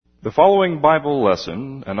The following Bible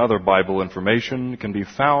lesson and other Bible information can be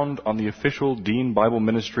found on the official Dean Bible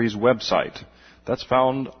Ministries website. That's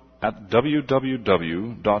found at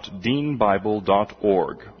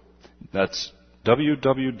www.deanbible.org. That's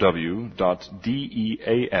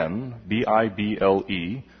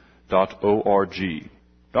www.deanbible.org.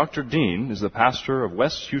 Dr. Dean is the pastor of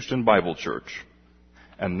West Houston Bible Church.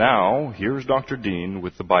 And now, here's Dr. Dean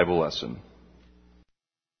with the Bible lesson.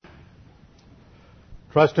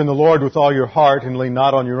 Trust in the Lord with all your heart and lean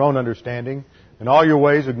not on your own understanding. In all your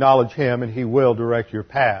ways acknowledge Him, and He will direct your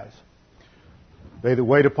paths. They that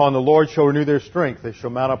wait upon the Lord shall renew their strength. They shall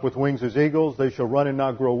mount up with wings as eagles. They shall run and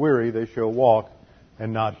not grow weary. They shall walk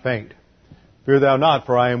and not faint. Fear thou not,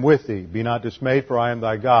 for I am with thee. Be not dismayed, for I am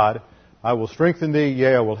thy God. I will strengthen thee,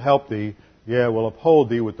 yea, I will help thee. Yea, I will uphold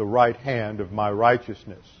thee with the right hand of my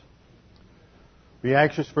righteousness. Be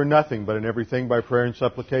anxious for nothing, but in everything by prayer and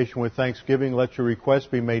supplication with thanksgiving let your requests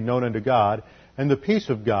be made known unto God, and the peace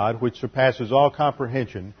of God, which surpasses all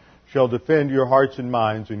comprehension, shall defend your hearts and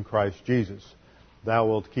minds in Christ Jesus. Thou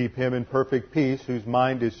wilt keep him in perfect peace, whose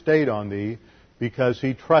mind is stayed on thee, because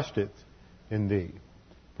he trusteth in thee.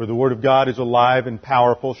 For the word of God is alive and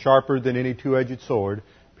powerful, sharper than any two-edged sword,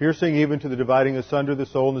 piercing even to the dividing asunder the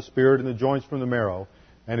soul and the spirit and the joints from the marrow,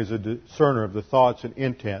 and is a discerner of the thoughts and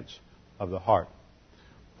intents of the heart.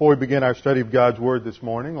 Before we begin our study of God's Word this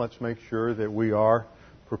morning, let's make sure that we are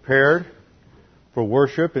prepared for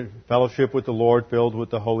worship and fellowship with the Lord, filled with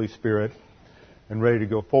the Holy Spirit, and ready to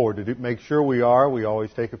go forward. To make sure we are, we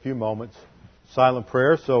always take a few moments, silent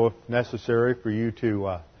prayer, so if necessary for you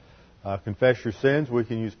to confess your sins, we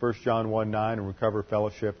can use 1 John 1:9 and recover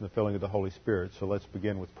fellowship and the filling of the Holy Spirit. So let's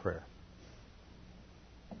begin with prayer.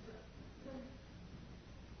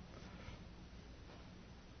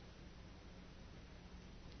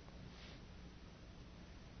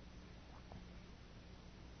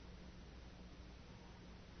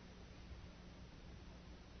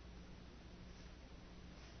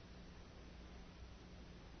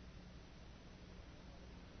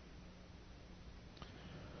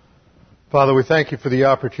 Father, we thank you for the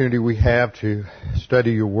opportunity we have to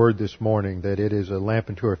study your word this morning, that it is a lamp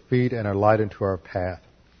unto our feet and a light unto our path.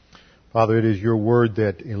 Father, it is your word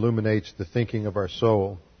that illuminates the thinking of our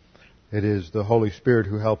soul. It is the Holy Spirit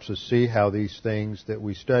who helps us see how these things that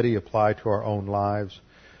we study apply to our own lives,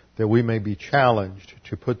 that we may be challenged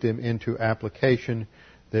to put them into application,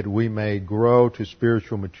 that we may grow to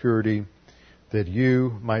spiritual maturity, that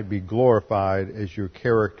you might be glorified as your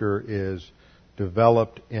character is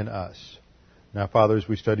developed in us. Now, Father, as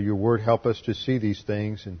we study your word, help us to see these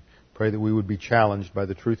things and pray that we would be challenged by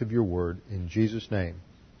the truth of your word. In Jesus' name,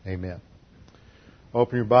 amen.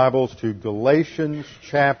 Open your Bibles to Galatians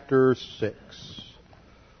chapter 6.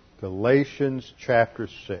 Galatians chapter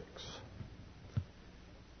 6.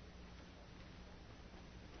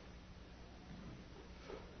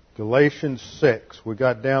 Galatians 6. We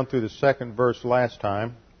got down through the second verse last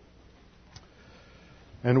time.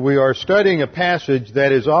 And we are studying a passage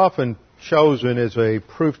that is often chosen as a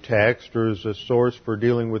proof text or as a source for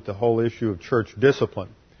dealing with the whole issue of church discipline.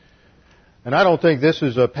 And I don't think this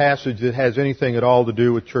is a passage that has anything at all to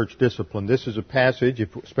do with church discipline. This is a passage,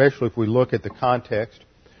 especially if we look at the context,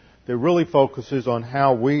 that really focuses on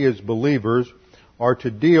how we as believers are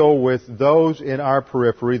to deal with those in our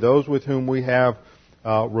periphery, those with whom we have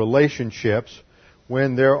relationships,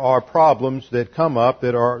 when there are problems that come up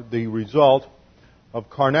that are the result of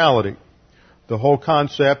carnality. The whole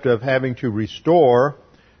concept of having to restore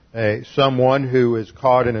someone who is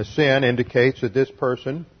caught in a sin indicates that there's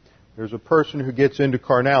a person who gets into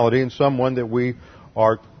carnality and someone that we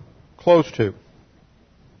are close to.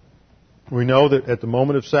 We know that at the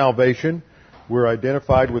moment of salvation, we're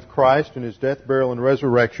identified with Christ in His death, burial, and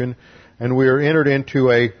resurrection, and we are entered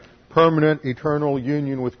into a permanent, eternal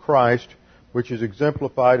union with Christ, which is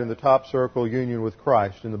exemplified in the top circle, union with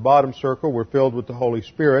Christ. In the bottom circle, we're filled with the Holy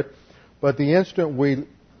Spirit. But the instant we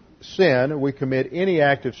sin, we commit any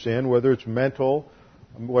act of sin, whether it's mental,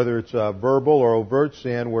 whether it's verbal or overt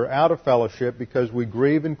sin, we're out of fellowship because we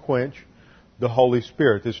grieve and quench the Holy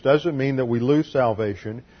Spirit. This doesn't mean that we lose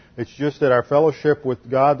salvation. It's just that our fellowship with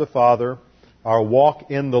God the Father, our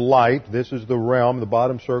walk in the light, this is the realm, the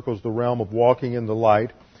bottom circle is the realm of walking in the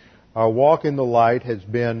light. Our walk in the light has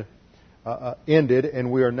been ended,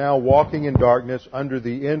 and we are now walking in darkness under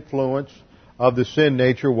the influence of the sin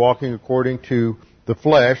nature, walking according to the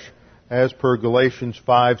flesh, as per Galatians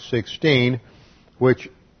 5:16, which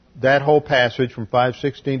that whole passage from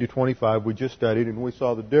 5:16 to 25 we just studied, and we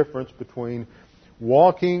saw the difference between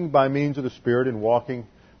walking by means of the Spirit and walking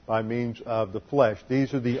by means of the flesh.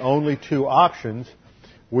 These are the only two options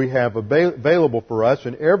we have available for us,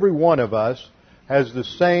 and every one of us has the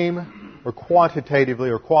same, or qualitatively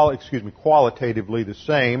the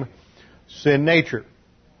same sin nature.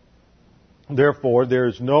 Therefore, there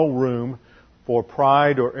is no room for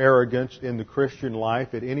pride or arrogance in the Christian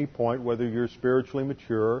life at any point, whether you're spiritually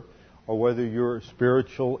mature or whether you're a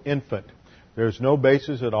spiritual infant. There's no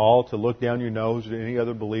basis at all to look down your nose at any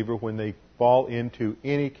other believer when they fall into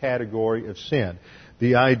any category of sin.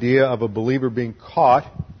 The idea of a believer being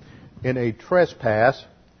caught in a trespass,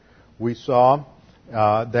 we saw,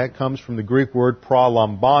 that comes from the Greek word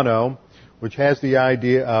prolambano, which has the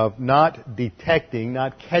idea of not detecting,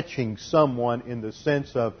 not catching someone in the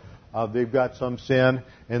sense of they've got some sin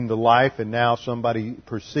in the life and now somebody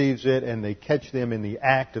perceives it and they catch them in the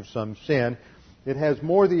act of some sin. It has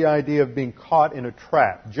more the idea of being caught in a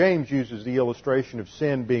trap. James uses the illustration of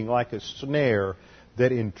sin being like a snare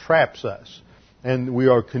that entraps us. And we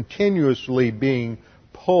are continuously being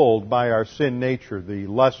pulled by our sin nature. The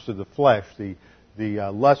lusts of the flesh, the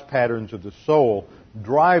lust patterns of the soul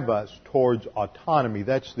drive us towards autonomy.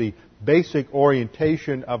 That's the basic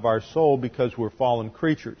orientation of our soul because we're fallen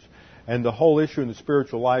creatures. And the whole issue in the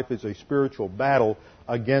spiritual life is a spiritual battle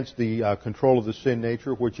against the control of the sin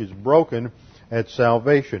nature, which is broken at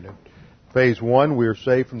salvation. In phase 1, we are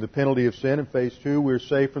saved from the penalty of sin. In phase 2, we are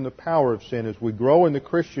saved from the power of sin. As we grow in the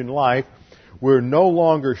Christian life, we're no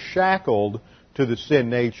longer shackled to the sin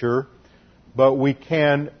nature, but we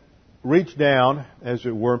can reach down, as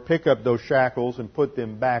it were, pick up those shackles and put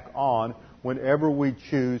them back on whenever we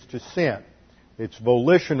choose to sin. It's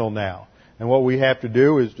volitional now. And what we have to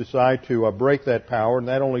do is decide to break that power, and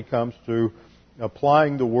that only comes through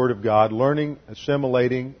applying the Word of God, learning,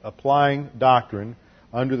 assimilating, applying doctrine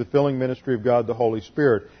under the filling ministry of God the Holy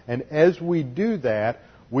Spirit. And as we do that,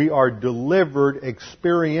 we are delivered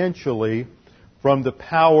experientially from the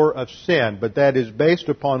power of sin. But that is based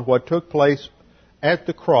upon what took place at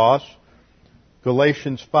the cross.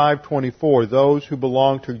 Galatians 5:24, those who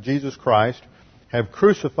belong to Jesus Christ have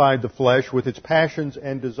crucified the flesh with its passions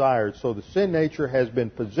and desires. So the sin nature has been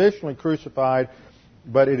positionally crucified,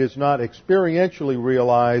 but it is not experientially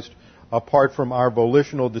realized apart from our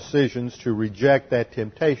volitional decisions to reject that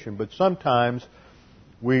temptation. But sometimes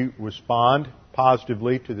we respond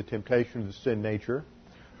positively to the temptation of the sin nature.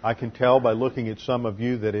 I can tell by looking at some of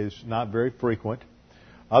you that is not very frequent.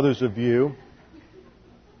 Others of you,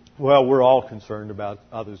 well, we're all concerned about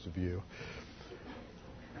others of you.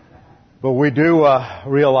 But we do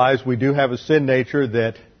realize we do have a sin nature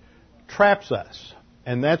that traps us.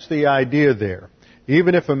 And that's the idea there.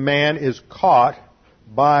 Even if a man is caught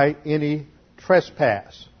by any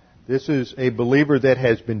trespass, this is a believer that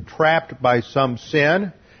has been trapped by some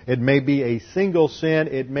sin. It may be a single sin.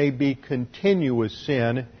 It may be continuous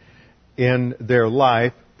sin in their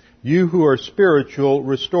life. You who are spiritual,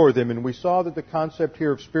 restore them. And we saw that the concept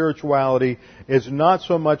here of spirituality is not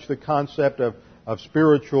so much the concept of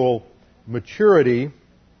spiritual maturity,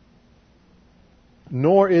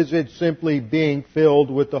 nor is it simply being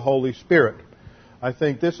filled with the Holy Spirit. I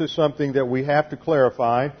think this is something that we have to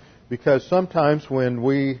clarify, because sometimes when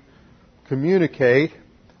we communicate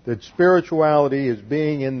that spirituality is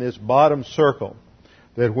being in this bottom circle,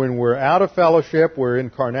 that when we're out of fellowship, we're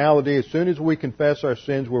in carnality, as soon as we confess our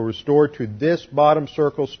sins, we're restored to this bottom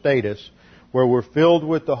circle status where we're filled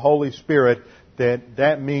with the Holy Spirit,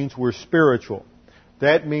 that means we're spiritual.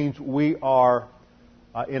 That means we are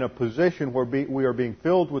in a position where we are being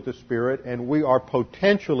filled with the Spirit, and we are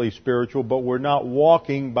potentially spiritual, but we're not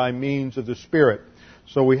walking by means of the Spirit.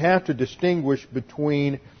 So we have to distinguish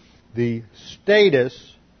between the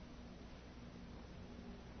status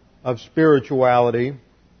of spirituality,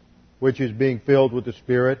 which is being filled with the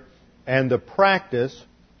Spirit, and the practice,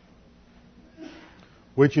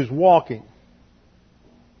 which is walking.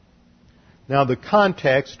 Now, the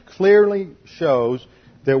context clearly shows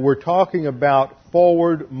that we're talking about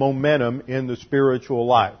forward momentum in the spiritual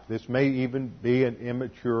life. This may even be an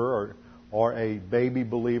immature or a baby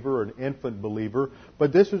believer or an infant believer,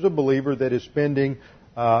 but this is a believer that is spending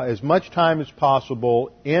as much time as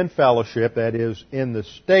possible in fellowship, that is, in the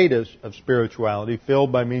status of spirituality,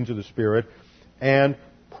 filled by means of the Spirit, and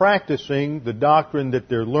practicing the doctrine that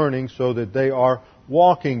they're learning so that they are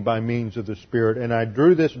walking by means of the Spirit. And I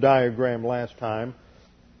drew this diagram last time,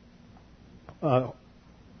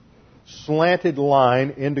 slanted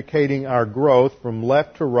line indicating our growth from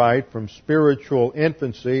left to right, from spiritual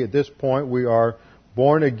infancy. At this point we are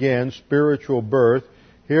born again, spiritual birth.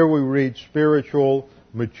 Here we read spiritual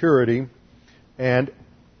maturity, and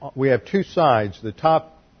we have two sides. The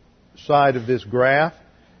top side of this graph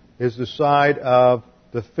is the side of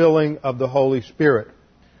the filling of the Holy Spirit.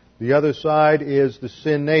 The other side is the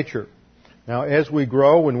sin nature. Now, as we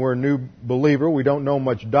grow, when we're a new believer, we don't know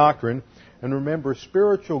much doctrine. And remember,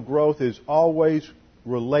 spiritual growth is always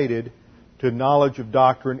related to knowledge of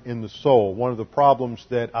doctrine in the soul. One of the problems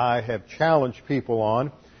that I have challenged people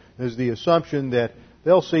on is the assumption that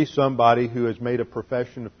they'll see somebody who has made a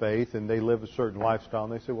profession of faith and they live a certain lifestyle,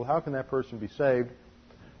 and they say, well, how can that person be saved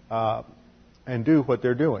and do what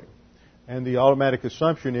they're doing? And the automatic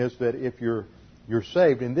assumption is that if you're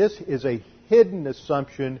saved, and this is a hidden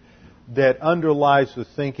assumption that underlies the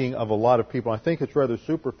thinking of a lot of people. I think it's rather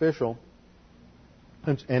superficial,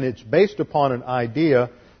 and it's based upon an idea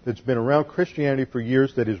that's been around Christianity for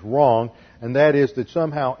years that is wrong, and that is that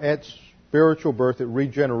somehow at spiritual birth, at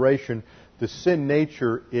regeneration, the sin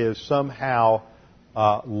nature is somehow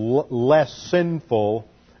less sinful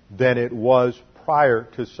than it was prior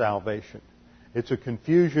to salvation. It's a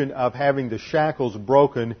confusion of having the shackles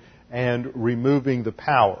broken and removing the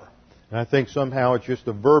power. And I think somehow it's just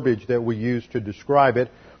the verbiage that we use to describe it.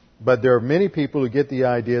 But there are many people who get the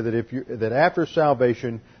idea that that after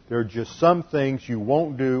salvation, there are just some things you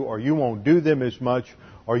won't do, or you won't do them as much,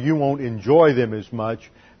 or you won't enjoy them as much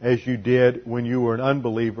as you did when you were an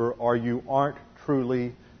unbeliever, or you aren't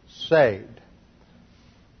truly saved.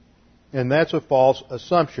 And that's a false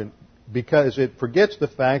assumption, because it forgets the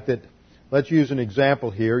fact that, let's use an example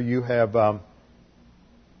here. You have a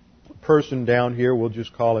person down here, we'll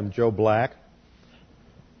just call him Joe Black,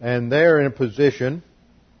 and they're in a position,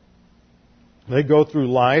 they go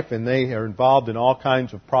through life and they are involved in all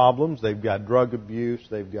kinds of problems. They've got drug abuse,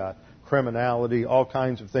 they've got criminality, all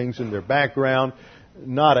kinds of things in their background,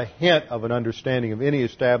 not a hint of an understanding of any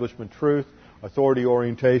establishment truth, authority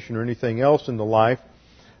orientation, or anything else in the life.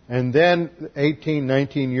 And then 18,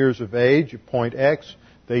 19 years of age, at point X,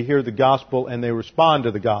 they hear the gospel and they respond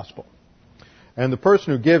to the gospel. And the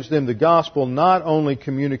person who gives them the gospel not only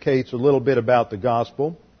communicates a little bit about the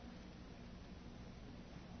gospel,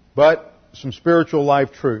 but some spiritual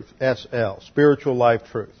life truth, SL, spiritual life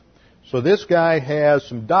truth. So this guy has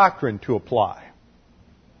some doctrine to apply.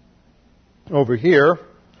 Over here,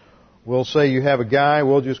 we'll say you have a guy,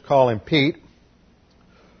 we'll just call him Pete.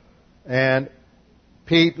 And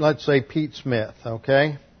Pete, let's say Pete Smith,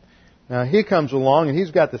 okay? Now he comes along and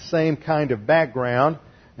he's got the same kind of background,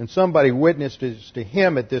 and somebody witnesses to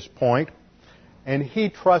him at this point, and he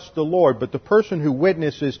trusts the Lord. But the person who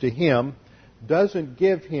witnesses to him doesn't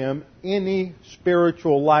give him any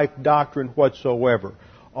spiritual life doctrine whatsoever.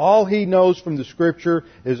 All he knows from the Scripture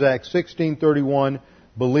is Acts 16:31,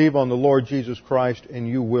 believe on the Lord Jesus Christ and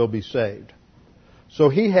you will be saved. So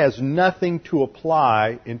he has nothing to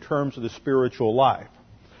apply in terms of the spiritual life.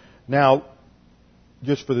 Now,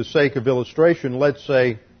 just for the sake of illustration, let's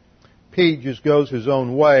say Pete just goes his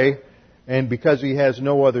own way, and because he has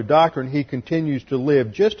no other doctrine, he continues to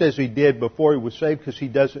live just as he did before he was saved, because he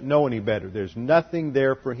doesn't know any better. There's nothing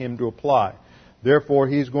there for him to apply. Therefore,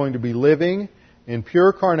 he's going to be living in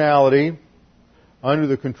pure carnality, under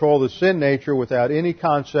the control of the sin nature, without any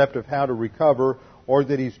concept of how to recover or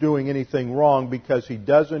that he's doing anything wrong, because he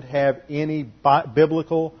doesn't have any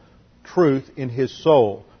biblical truth in his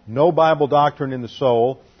soul. No Bible doctrine in the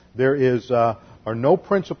soul. There are no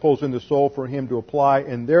principles in the soul for him to apply,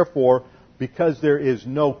 and therefore, because there is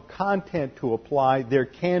no content to apply, there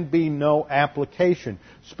can be no application.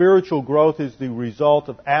 Spiritual growth is the result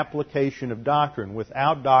of application of doctrine.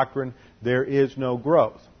 Without doctrine, there is no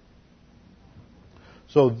growth.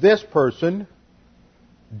 So this person,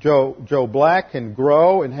 Joe Black, can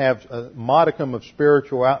grow and have a modicum of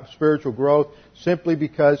spiritual growth simply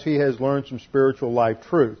because he has learned some spiritual life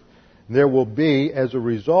truth. There will be, as a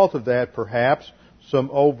result of that, perhaps, some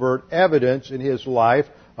overt evidence in his life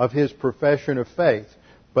of his profession of faith.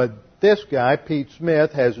 But this guy, Pete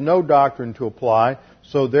Smith, has no doctrine to apply,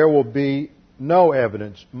 so there will be no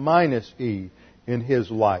evidence, minus E, in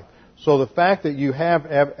his life. So the fact that you have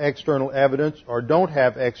external evidence or don't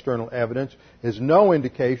have external evidence is no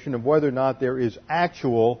indication of whether or not there is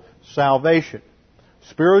actual salvation.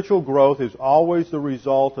 Spiritual growth is always the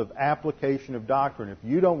result of application of doctrine. If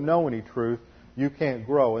you don't know any truth, you can't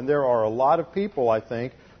grow. And there are a lot of people, I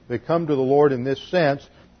think, that come to the Lord in this sense,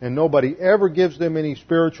 and nobody ever gives them any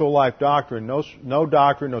spiritual life doctrine. No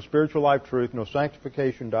doctrine, no spiritual life truth, no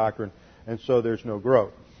sanctification doctrine, and so there's no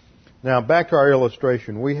growth. Now, back to our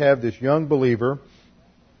illustration. We have this young believer.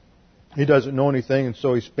 He doesn't know anything, and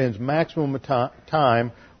so he spends maximum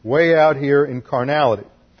time way out here in carnality.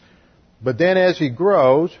 But then as he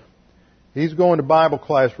grows, he's going to Bible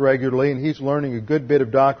class regularly, and he's learning a good bit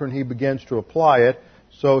of doctrine. He begins to apply it.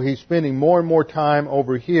 So he's spending more and more time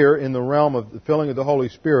over here in the realm of the filling of the Holy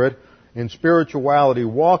Spirit, in spirituality,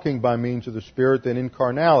 walking by means of the Spirit, than in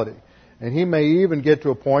carnality. And he may even get to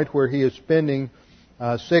a point where he is spending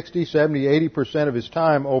 60, 70, 80% of his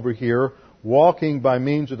time over here walking by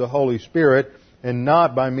means of the Holy Spirit and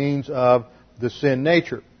not by means of the sin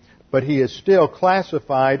nature. But he is still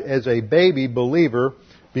classified as a baby believer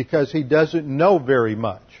because he doesn't know very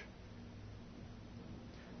much.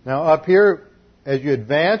 Now up here, as you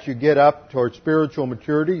advance, you get up towards spiritual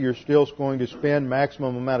maturity, you're still going to spend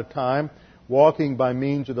maximum amount of time walking by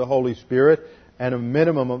means of the Holy Spirit and a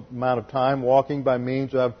minimum amount of time walking by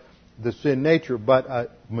means of the sin nature. But a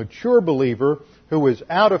mature believer who is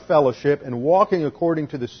out of fellowship and walking according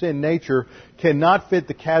to the sin nature cannot fit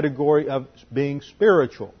the category of being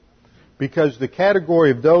spiritual. Because the category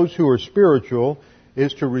of those who are spiritual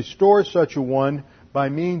is to restore such a one by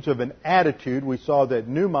means of an attitude. We saw that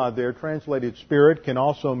pneuma there, translated spirit, can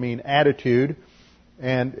also mean attitude.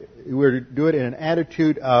 And we're to do it in an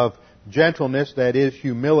attitude of gentleness, that is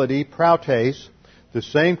humility, prautes, the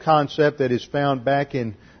same concept that is found back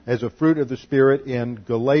in as a fruit of the Spirit in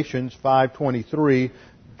Galatians 5:23,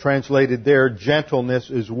 translated there gentleness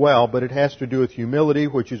as well, but it has to do with humility,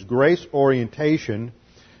 which is grace orientation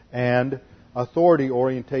and authority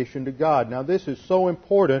orientation to God. Now this is so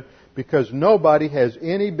important because nobody has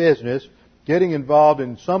any business getting involved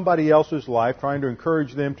in somebody else's life, trying to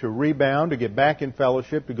encourage them to rebound, to get back in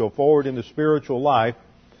fellowship, to go forward in the spiritual life,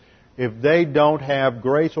 if they don't have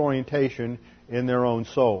grace orientation in their own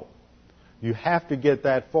soul. You have to get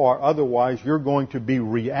that far, otherwise you're going to be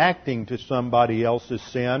reacting to somebody else's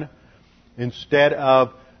sin instead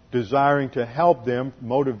of desiring to help them,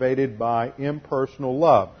 motivated by impersonal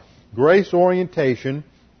love. Grace orientation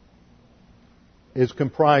is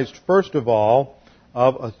comprised, first of all,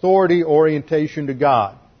 of authority orientation to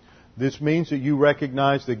God. This means that you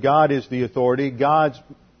recognize that God is the authority. God's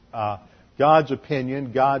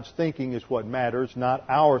opinion, God's thinking is what matters, not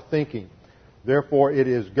our thinking. Therefore, it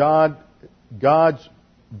is God's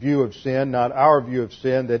view of sin, not our view of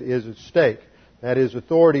sin, that is at stake. That is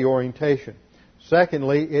authority orientation.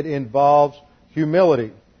 Secondly, it involves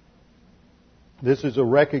humility. This is a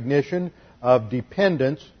recognition of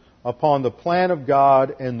dependence upon the plan of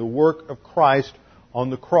God and the work of Christ on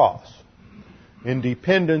the cross. In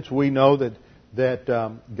dependence, we know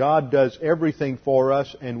that God does everything for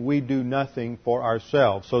us and we do nothing for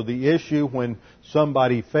ourselves. So the issue when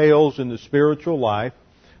somebody fails in the spiritual life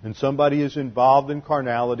and somebody is involved in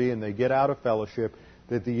carnality and they get out of fellowship,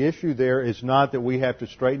 that the issue there is not that we have to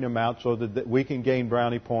straighten them out so that we can gain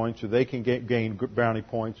brownie points or they can gain brownie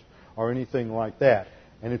points or anything like that.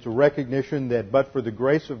 And it's a recognition that but for the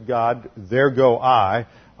grace of God, there go I.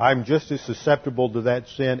 I'm just as susceptible to that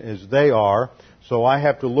sin as they are. So I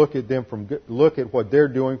have to look at what they're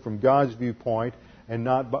doing from God's viewpoint and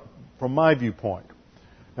not from my viewpoint.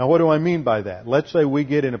 Now what do I mean by that? Let's say we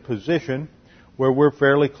get in a position where we're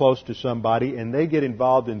fairly close to somebody and they get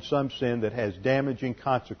involved in some sin that has damaging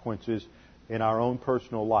consequences in our own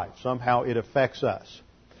personal life. Somehow it affects us.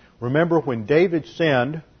 Remember when David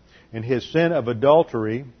sinned in his sin of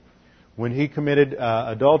adultery, when he committed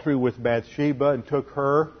adultery with Bathsheba and took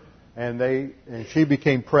her and she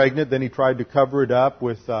became pregnant, then he tried to cover it up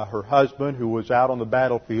with her husband who was out on the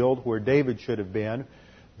battlefield where David should have been,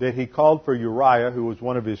 that he called for Uriah, who was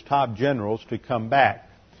one of his top generals, to come back.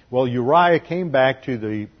 Well, Uriah came back to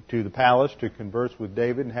the palace to converse with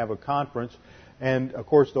David and have a conference. And, of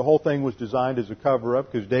course, the whole thing was designed as a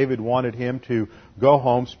cover-up because David wanted him to go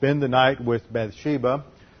home, spend the night with Bathsheba,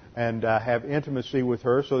 and have intimacy with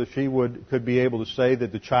her so that she could be able to say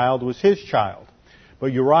that the child was his child.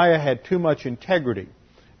 But Uriah had too much integrity.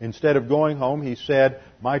 Instead of going home, he said,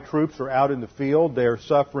 my troops are out in the field. They're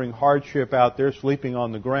suffering hardship out there, sleeping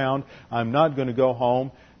on the ground. I'm not going to go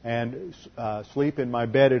home and sleep in my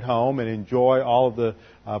bed at home and enjoy all of the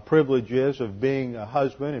privileges of being a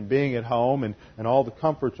husband and being at home and all the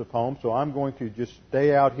comforts of home. So I'm going to just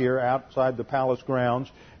stay out here outside the palace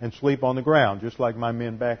grounds and sleep on the ground, just like my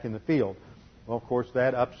men back in the field. Well, of course,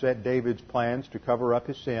 that upset David's plans to cover up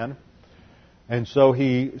his sin. And so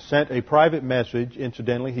he sent a private message.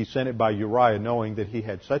 Incidentally, he sent it by Uriah, knowing that he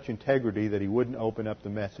had such integrity that he wouldn't open up the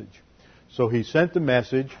message. So he sent the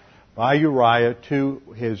message by Uriah to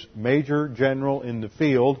his major general in the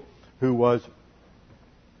field, who was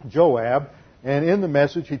Joab. And in the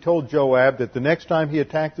message, he told Joab that the next time he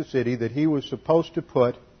attacked the city, that he was supposed to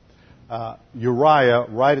put Uriah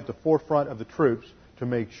right at the forefront of the troops to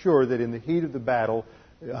make sure that in the heat of the battle,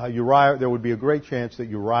 there would be a great chance that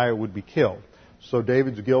Uriah would be killed. So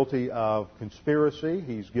David's guilty of conspiracy.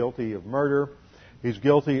 He's guilty of murder. He's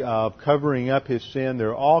guilty of covering up his sin. There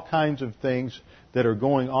are all kinds of things that are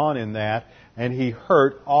going on in that. and He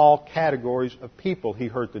hurt all categories of people. He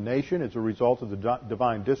hurt the nation as a result of the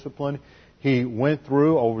divine discipline He went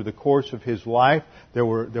through over the course of His life. There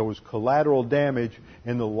was collateral damage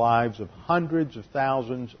in the lives of hundreds of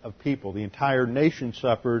thousands of people. The entire nation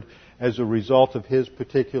suffered as a result of His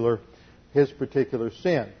particular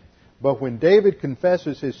sin. But when David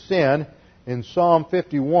confesses his sin in Psalm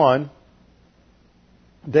 51,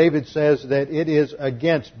 David says that it is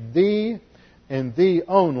against Thee and Thee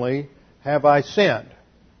only have I sinned.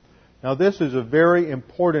 Now this is a very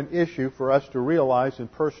important issue for us to realize in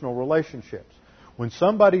personal relationships. When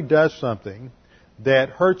somebody does something that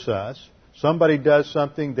hurts us, somebody does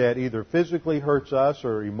something that either physically hurts us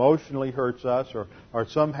or emotionally hurts us, or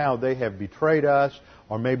somehow they have betrayed us,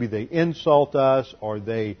 or maybe they insult us, or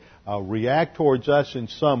they react towards us in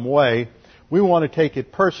some way, we want to take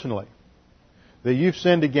it personally. That you've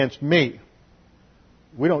sinned against me.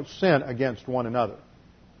 We don't sin against one another.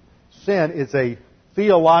 Sin is a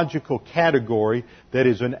theological category that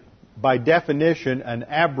is, by definition, an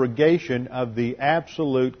abrogation of the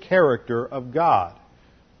absolute character of God.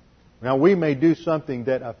 Now, we may do something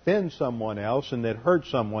that offends someone else and that hurts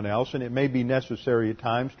someone else, and it may be necessary at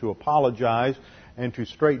times to apologize and to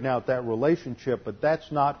straighten out that relationship, but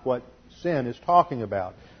that's not what sin is talking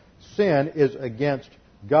about. Sin is against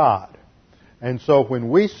God. And so when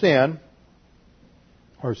we sin,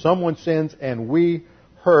 or someone sins and we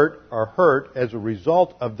are hurt as a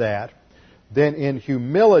result of that, then in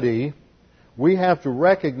humility, we have to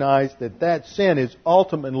recognize that that sin is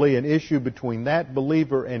ultimately an issue between that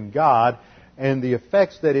believer and God, and the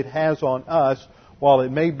effects that it has on us, while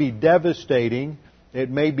it may be devastating,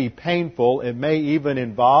 it may be painful, it may even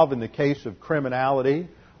involve, in the case of criminality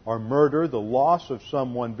or murder, the loss of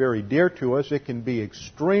someone very dear to us. It can be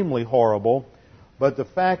extremely horrible, but the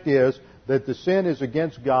fact is that the sin is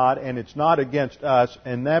against God and it's not against us,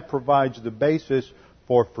 and that provides the basis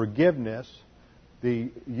for forgiveness,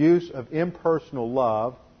 the use of impersonal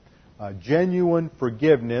love, genuine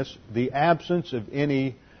forgiveness, the absence of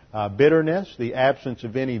any bitterness, the absence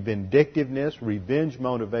of any vindictiveness, revenge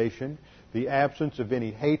motivation, the absence of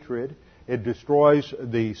any hatred. It destroys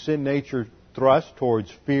the sin nature thrust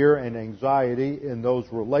towards fear and anxiety in those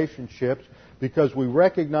relationships, because we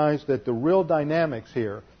recognize that the real dynamics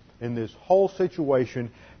here in this whole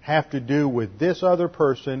situation have to do with this other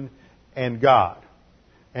person and God.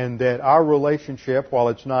 And that our relationship, while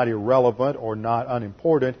it's not irrelevant or not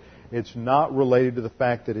unimportant, it's not related to the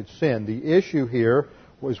fact that it's sin. The issue here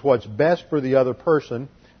was what's best for the other person,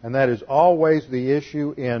 and that is always the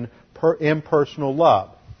issue in impersonal love.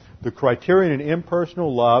 The criterion in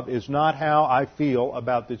impersonal love is not how I feel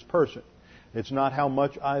about this person. It's not how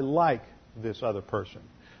much I like this other person.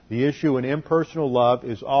 The issue in impersonal love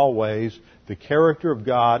is always the character of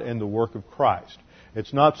God and the work of Christ.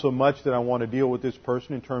 It's not so much that I want to deal with this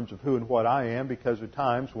person in terms of who and what I am, because at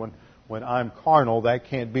times when I'm carnal, that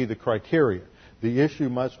can't be the criteria. The issue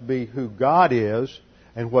must be who God is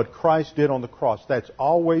and what Christ did on the cross. That's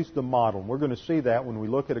always the model. We're going to see that when we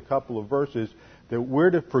look at a couple of verses, that we're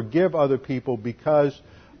to forgive other people because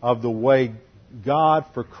of the way God,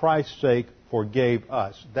 for Christ's sake, forgave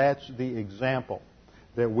us. That's the example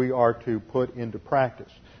that we are to put into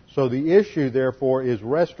practice. So the issue, therefore, is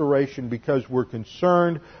restoration because we're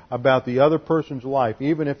concerned about the other person's life,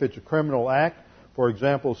 even if it's a criminal act. For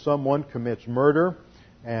example, someone commits murder,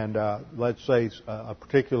 and let's say a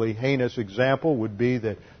particularly heinous example would be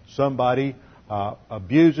that somebody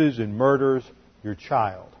abuses and murders your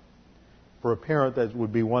child. For a parent, that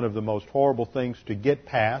would be one of the most horrible things to get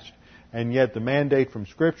past, and yet the mandate from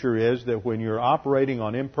Scripture is that when you're operating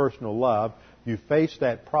on impersonal love, you face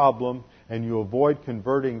that problem and you avoid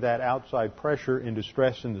converting that outside pressure into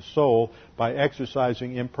stress in the soul by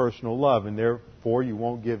exercising impersonal love. And therefore, you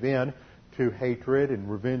won't give in to hatred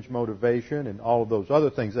and revenge motivation and all of those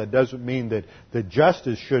other things. That doesn't mean that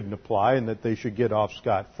justice shouldn't apply and that they should get off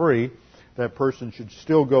scot-free. That person should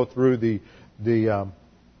still go through the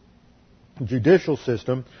judicial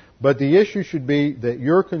system. But the issue should be that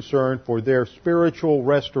you're concerned for their spiritual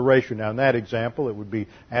restoration. Now, in that example, it would be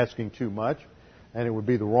asking too much, and it would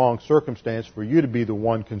be the wrong circumstance for you to be the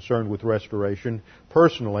one concerned with restoration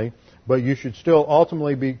personally, but you should still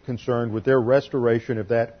ultimately be concerned with their restoration, if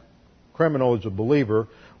that criminal is a believer,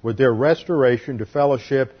 with their restoration to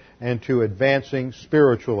fellowship and to advancing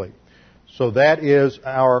spiritually. So that is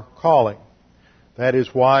our calling. That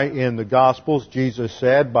is why in the Gospels Jesus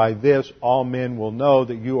said, "By this all men will know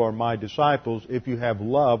that you are my disciples, if you have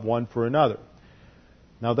love one for another."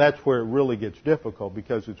 Now that's where it really gets difficult,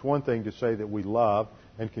 because it's one thing to say that we love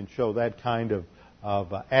and can show that kind of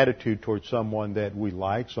attitude towards someone that we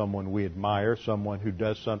like, someone we admire, someone who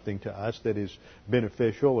does something to us that is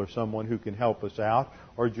beneficial, or someone who can help us out,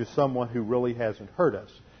 or just someone who really hasn't hurt us.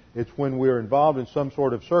 It's when we're involved in some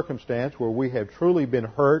sort of circumstance where we have truly been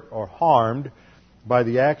hurt or harmed by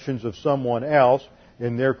the actions of someone else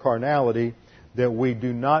in their carnality that we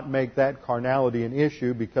do not make that carnality an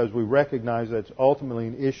issue, because we recognize that's ultimately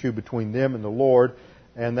an issue between them and the Lord,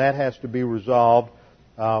 and that has to be resolved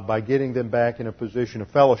by getting them back in a position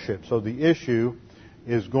of fellowship. So the issue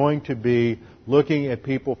is going to be looking at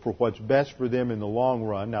people for what's best for them in the long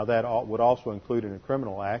run. Now that would also include in a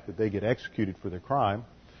criminal act that they get executed for their crime,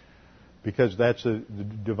 because that's the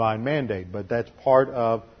divine mandate, but that's part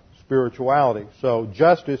of spirituality. So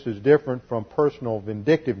justice is different from personal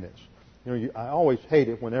vindictiveness. I always hate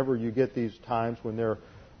it whenever you get these times when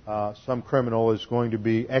some criminal is going to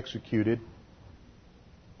be executed,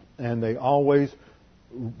 and they always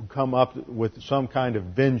come up with some kind of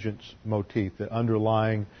vengeance motif that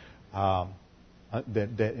underlying,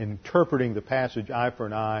 that interpreting the passage eye for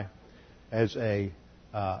an eye as a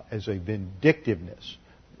vindictiveness.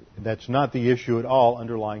 That's not the issue at all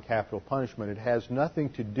underlying capital punishment. It has nothing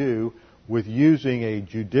to do with using a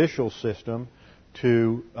judicial system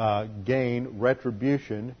to gain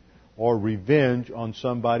retribution or revenge on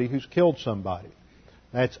somebody who's killed somebody.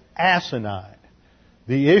 That's asinine.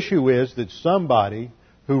 The issue is that somebody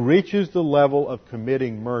who reaches the level of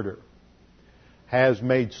committing murder has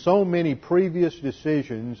made so many previous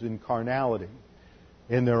decisions in carnality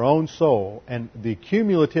in their own soul, and the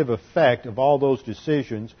cumulative effect of all those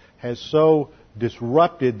decisions has so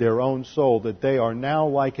disrupted their own soul that they are now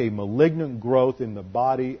like a malignant growth in the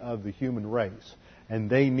body of the human race, and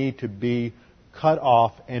they need to be cut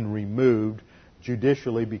off and removed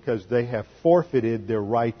judicially because they have forfeited their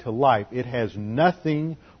right to life. It has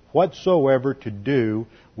nothing whatsoever to do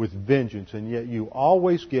with vengeance, and yet you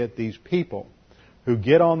always get these people who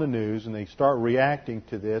get on the news and they start reacting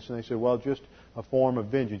to this, and they say, well, just a form of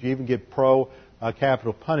vengeance. You even get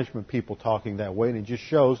pro-capital punishment people talking that way, and it just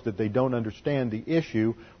shows that they don't understand the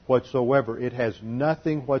issue whatsoever. It has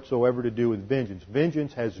nothing whatsoever to do with vengeance.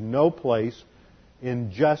 Vengeance has no place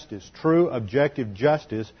in justice. True objective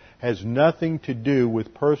justice has nothing to do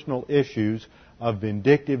with personal issues of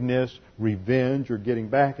vindictiveness, revenge, or getting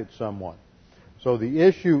back at someone. So the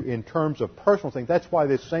issue in terms of personal things, that's why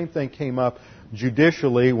this same thing came up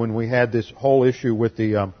judicially when we had this whole issue with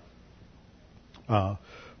the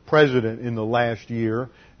president in the last year,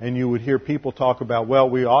 and you would hear people talk about, well,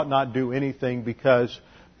 we ought not do anything because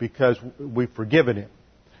we've forgiven him.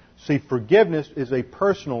 See, forgiveness is a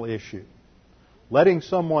personal issue. Letting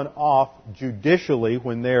someone off judicially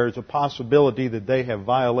when there's a possibility that they have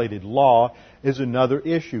violated law is another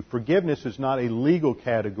issue. Forgiveness is not a legal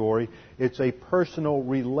category. It's a personal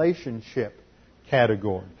relationship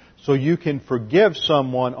category. So you can forgive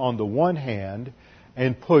someone on the one hand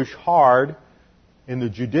and push hard in the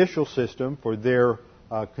judicial system for their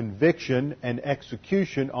conviction and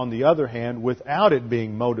execution on the other hand without it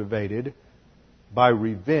being motivated by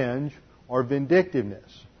revenge or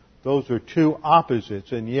vindictiveness. Those are two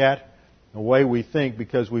opposites, and yet the way we think,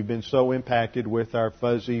 because we've been so impacted with our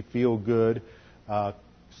fuzzy, feel-good,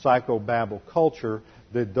 psychobabble culture,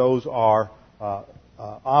 that those are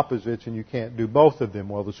opposites and you can't do both of them.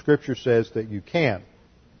 Well, the Scripture says that you can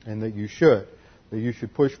and that you should. That you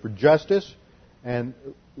should push for justice and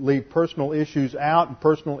leave personal issues out, and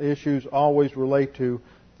personal issues always relate to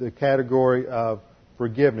the category of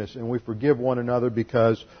forgiveness, and we forgive one another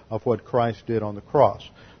because of what Christ did on the cross.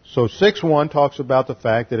 So 6:1 talks about the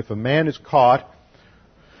fact that if a man is caught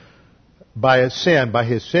by a sin, by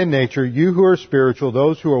his sin nature, you who are spiritual,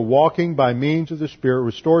 those who are walking by means of the Spirit,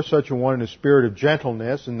 restore such a one in a spirit of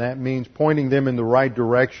gentleness, and that means pointing them in the right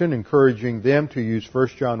direction, encouraging them to use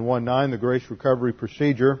 1 John 1:9, the grace recovery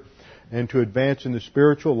procedure, and to advance in the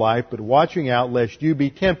spiritual life, but watching out lest you be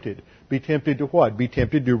tempted. Be tempted to what? Be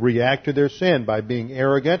tempted to react to their sin by being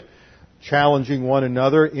arrogant, challenging one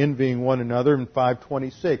another, envying one another in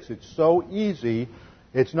 5:26. It's so easy.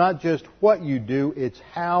 It's not just what you do, it's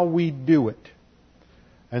how we do it.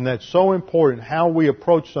 And that's so important, how we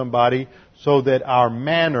approach somebody so that our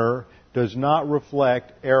manner does not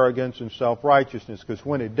reflect arrogance and self-righteousness. Because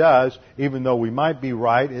when it does, even though we might be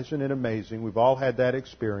right, isn't it amazing? We've all had that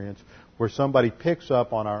experience where somebody picks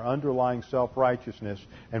up on our underlying self-righteousness,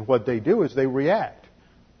 and what they do is they react.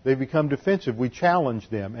 They become defensive. We challenge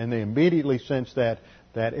them, and they immediately sense that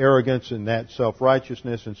arrogance and that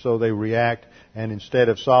self-righteousness, and so they react, and instead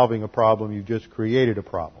of solving a problem, you've just created a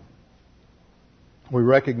problem. We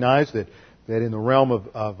recognize that that in the realm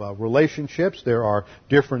of relationships there are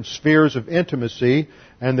different spheres of intimacy,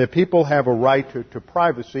 and that people have a right to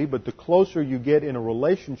privacy, but the closer you get in a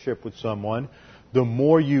relationship with someone, the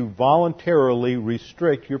more you voluntarily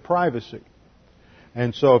restrict your privacy.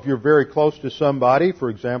 And so if you're very close to somebody, for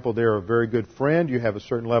example, they're a very good friend, you have a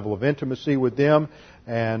certain level of intimacy with them,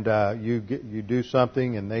 and you do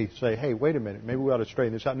something and they say, hey, wait a minute, maybe we ought to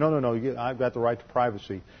straighten this out. No, I've got the right to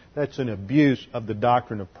privacy. That's an abuse of the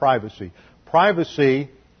doctrine of privacy. Privacy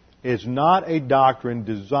is not a doctrine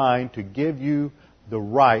designed to give you the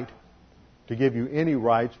right, to give you any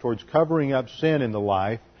rights towards covering up sin in the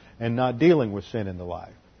life and not dealing with sin in the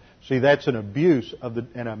life. See, that's an abuse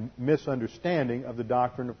and a misunderstanding of the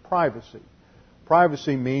doctrine of privacy.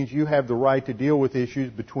 Privacy means you have the right to deal with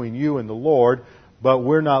issues between you and the Lord, but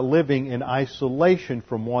we're not living in isolation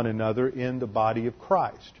from one another in the body of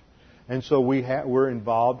Christ. And so we're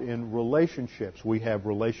involved in relationships. We have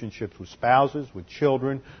relationships with spouses, with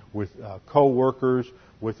children, with co-workers,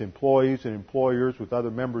 with employees and employers, with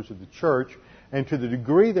other members of the church. And to the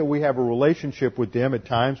degree that we have a relationship with them, at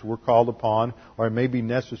times we're called upon, or it may be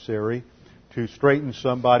necessary, to straighten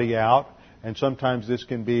somebody out. And sometimes this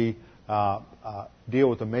can be deal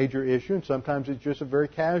with a major issue, and sometimes it's just a very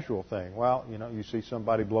casual thing. Well, you see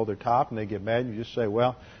somebody blow their top and they get mad, and you just say,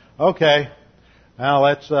 well, okay, now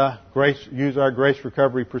let's use our grace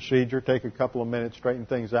recovery procedure, take a couple of minutes, straighten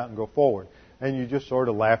things out, and go forward. And you just sort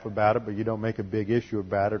of laugh about it, but you don't make a big issue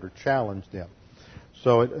about it or challenge them.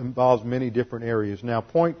 So it involves many different areas. Now,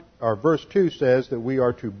 verse 2 says that we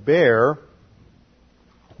are to bear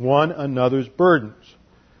one another's burdens.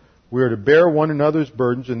 We are to bear one another's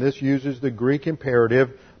burdens, and this uses the Greek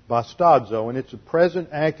imperative bastadzo, and it's a present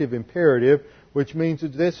active imperative, which means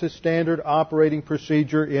that this is standard operating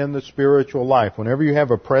procedure in the spiritual life. Whenever you have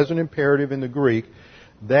a present imperative in the Greek,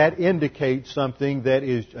 that indicates something that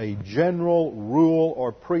is a general rule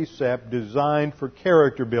or precept designed for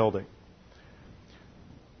character building.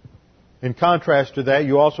 In contrast to that,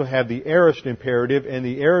 you also have the aorist imperative, and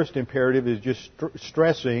the aorist imperative is just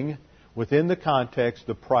stressing within the context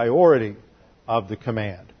the priority of the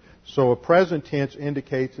command. So a present tense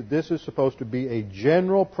indicates that this is supposed to be a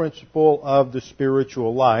general principle of the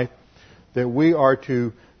spiritual life, that we are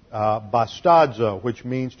to bastadzo, which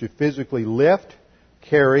means to physically lift,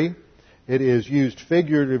 carry. It is used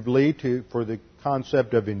figuratively for the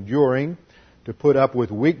concept of enduring, to put up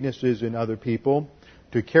with weaknesses in other people,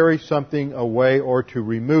 to carry something away or to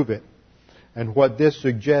remove it. And what this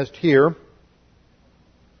suggests here,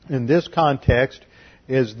 in this context,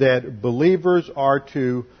 is that believers are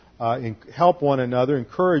to help one another,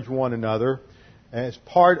 encourage one another as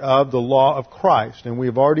part of the law of Christ. And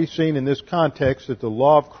we've already seen in this context that the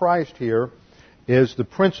law of Christ here is the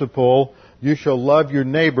principle, you shall love your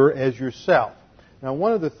neighbor as yourself. Now,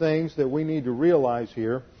 one of the things that we need to realize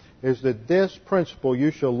here is that this principle,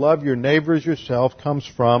 you shall love your neighbor as yourself, comes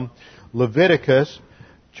from Leviticus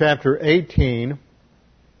chapter 18,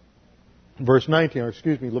 verse 19,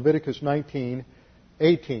 Leviticus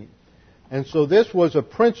 19:18. And so this was a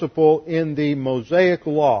principle in the Mosaic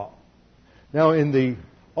law. Now, in the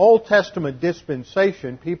Old Testament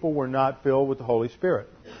dispensation, people were not filled with the Holy Spirit.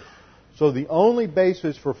 So the only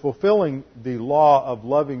basis for fulfilling the law of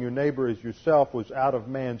loving your neighbor as yourself was out of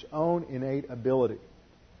man's own innate ability.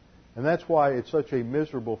 And that's why it's such a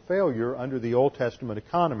miserable failure under the Old Testament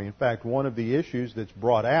economy. In fact, one of the issues that's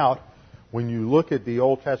brought out when you look at the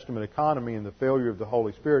Old Testament economy and the failure of the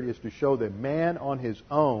Holy Spirit is to show that man on his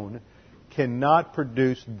own cannot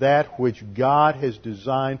produce that which God has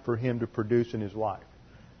designed for him to produce in his life.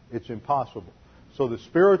 It's impossible. So the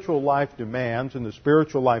spiritual life demands and the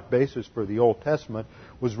spiritual life basis for the Old Testament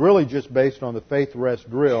was really just based on the faith rest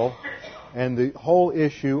drill and the whole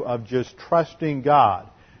issue of just trusting God.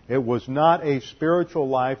 It was not a spiritual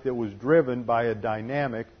life that was driven by a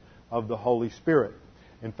dynamic of the Holy Spirit.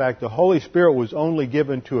 In fact, the Holy Spirit was only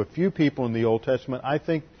given to a few people in the Old Testament. I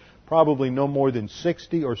think probably no more than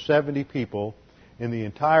 60 or 70 people in the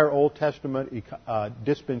entire Old Testament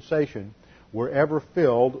dispensation were ever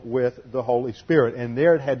filled with the Holy Spirit. And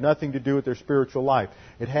there it had nothing to do with their spiritual life.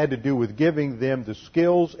 It had to do with giving them the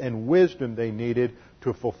skills and wisdom they needed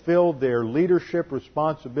to fulfill their leadership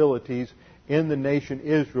responsibilities in the nation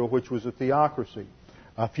Israel, which was a theocracy.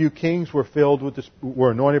 A few kings were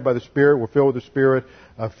anointed by the Spirit, were filled with the Spirit.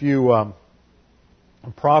 A few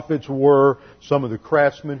prophets were. Some of the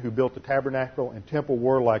craftsmen who built the tabernacle and temple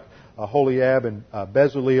were, like Holiab and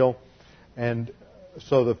Bezaleel. And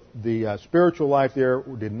so the spiritual life there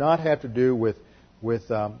did not have to do with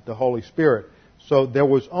the Holy Spirit. So there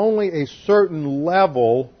was only a certain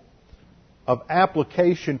level of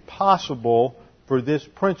application possible for this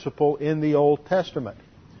principle in the Old Testament.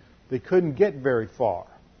 They couldn't get very far.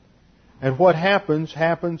 And what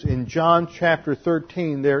happens in John chapter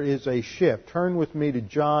 13. There is a shift. Turn with me to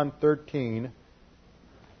John 13.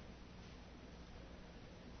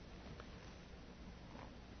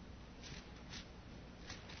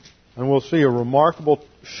 And we'll see a remarkable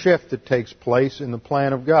shift that takes place in the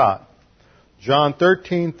plan of God. John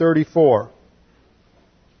 13:34.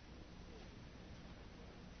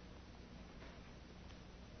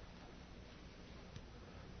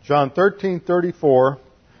 John 13:34,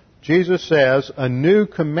 Jesus says, "A new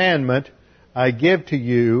commandment I give to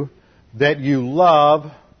you, that you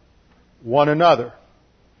love one another.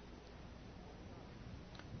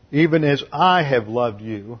 Even as I have loved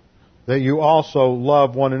you, that you also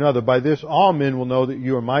love one another. By this all men will know that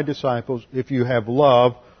you are my disciples, if you have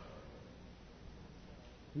love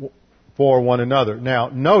for one another." Now,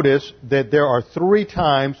 notice that there are 3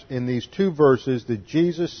 times in these 2 verses that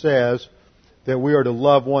Jesus says that we are to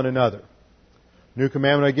love one another. New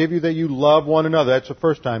commandment I give you, that you love one another. That's the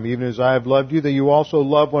first time. Even as I have loved you, that you also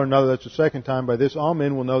love one another. That's the second time. By this all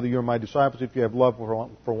men will know that you are my disciples, if you have love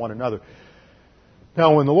for one another.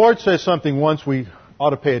 Now, when the Lord says something once, we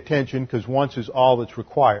ought to pay attention, because once is all that's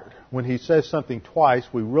required. When He says something twice,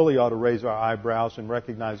 we really ought to raise our eyebrows and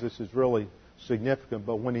recognize this is really significant.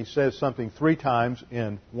 But when He says something 3 times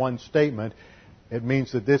in one statement, it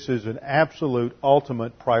means that this is an absolute,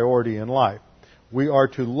 ultimate priority in life. We are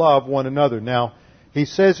to love one another. Now, He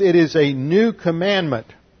says it is a new commandment.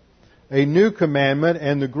 A new commandment,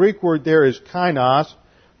 and the Greek word there is kainos,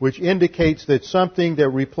 which indicates that something that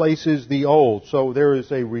replaces the old. So there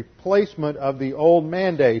is a replacement of the old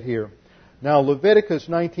mandate here. Now, Leviticus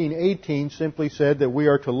 19:18 simply said that we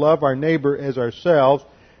are to love our neighbor as ourselves,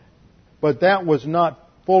 but that was not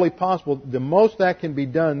fully possible. The most that can be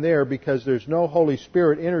done there, because there's no Holy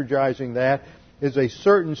Spirit energizing that, is a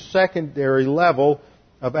certain secondary level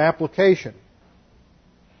of application.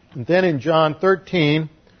 And then in John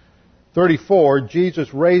 13:34,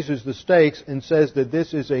 Jesus raises the stakes and says that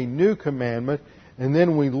this is a new commandment. And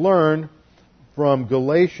then we learn from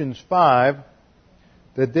Galatians 5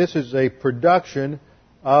 that this is a production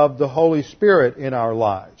of the Holy Spirit in our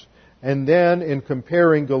lives. And then in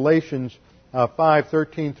comparing Galatians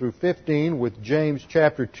 5:13 through 15 with James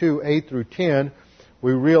chapter 2, 8 through 10,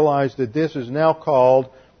 we realize that this is now called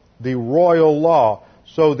the royal law,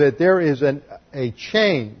 so that there is a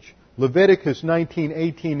change. Leviticus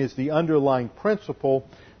 19:18 is the underlying principle,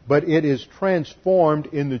 but it is transformed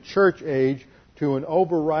in the church age to an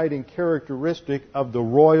overriding characteristic of the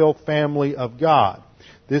royal family of God.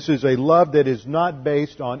 This is a love that is not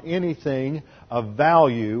based on anything of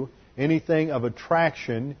value, anything of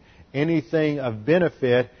attraction, anything of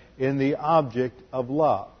benefit in the object of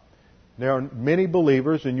love. There are many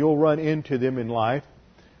believers, and you'll run into them in life,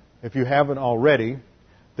 if you haven't already,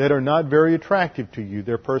 that are not very attractive to you.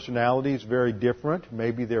 Their personality is very different.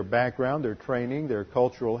 Maybe their background, their training, their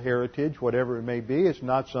cultural heritage, whatever it may be, is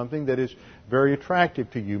not something that is very attractive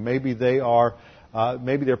to you. Maybe their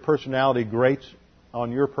personality grates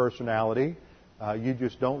on your personality. You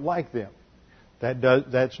just don't like them.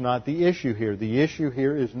 That's not the issue here. The issue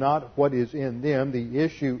here is not what is in them. The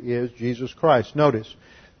issue is Jesus Christ. Notice,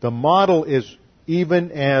 the model is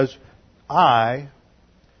even as I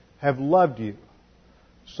have loved you.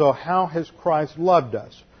 So how has Christ loved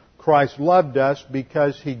us? Christ loved us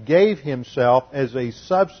because He gave Himself as a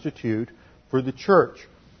substitute for the church.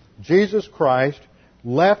 Jesus Christ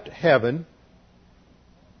left heaven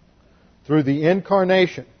through the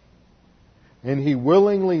incarnation, and He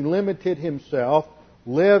willingly limited Himself,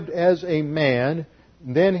 lived as a man.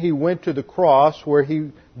 Then He went to the cross, where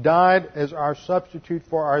He died as our substitute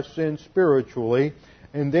for our sins spiritually.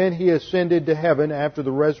 And then He ascended to heaven after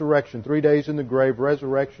the resurrection. 3 days in the grave,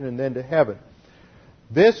 resurrection, and then to heaven.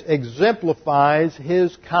 This exemplifies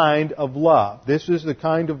His kind of love. This is the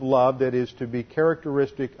kind of love that is to be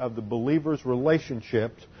characteristic of the believer's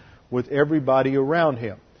relationships with everybody around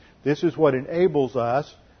him. This is what enables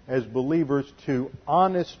us as believers to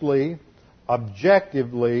honestly,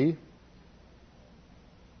 objectively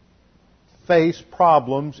face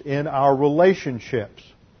problems in our relationships.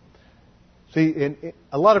 See,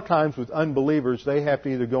 a lot of times with unbelievers, they have to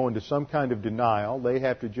either go into some kind of denial. They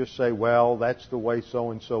have to just say, well, that's the way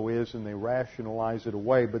so-and-so is, and they rationalize it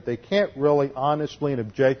away. But they can't really honestly and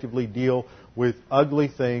objectively deal with ugly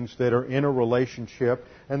things that are in a relationship.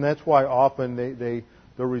 And that's why often the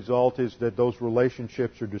result is that those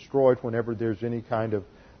relationships are destroyed whenever there's any kind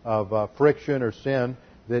of friction or sin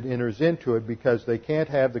that enters into it, because they can't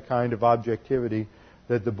have the kind of objectivity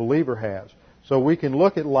that the believer has. So we can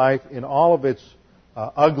look at life in all of its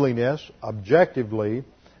ugliness objectively,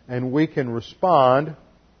 and we can respond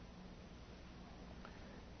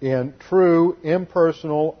in true,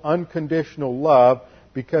 impersonal, unconditional love,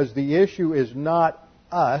 because the issue is not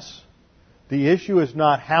us. The issue is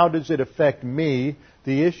not how does it affect me.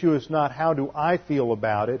 The issue is not how do I feel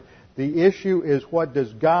about it. The issue is what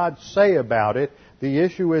does God say about it. The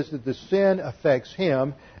issue is that the sin affects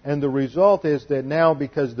Him, and the result is that now,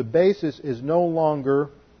 because the basis is no longer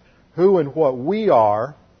who and what we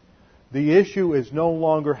are, the issue is no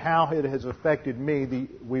longer how it has affected me.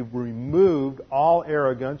 We've removed all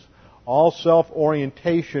arrogance, all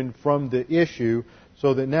self-orientation from the issue,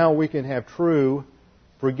 so that now we can have true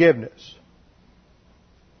forgiveness.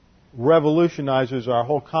 Revolutionizes our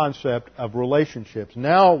whole concept of relationships.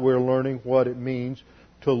 Now we're learning what it means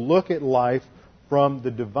to look at life from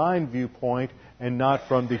the divine viewpoint and not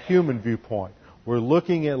from the human viewpoint. We're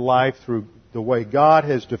looking at life through the way God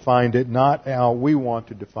has defined it, not how we want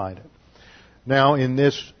to define it. Now, in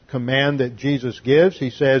this command that Jesus gives, He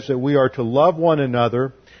says that we are to love one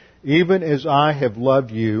another, even as I have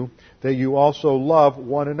loved you, that you also love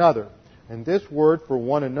one another. And this word for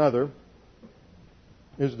one another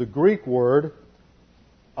is the Greek word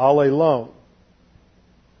allelon.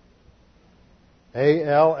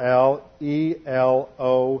 A-L-L-E-L-O-N.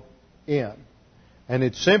 And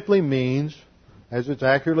it simply means, as it's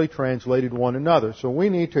accurately translated, one another. So we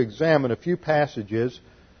need to examine a few passages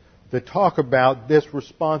that talk about this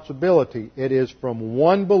responsibility. It is from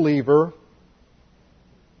one believer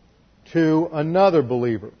to another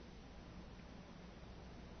believer.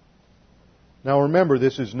 Now remember,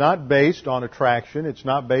 this is not based on attraction. It's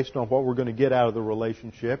not based on what we're going to get out of the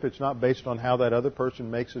relationship. It's not based on how that other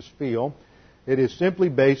person makes us feel. It is simply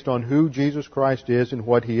based on who Jesus Christ is and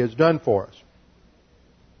what He has done for us.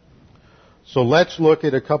 So let's look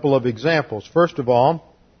at a couple of examples. First of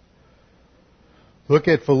all, look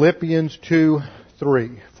at Philippians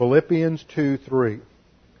 2:3. Philippians 2:3.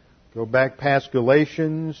 Go back past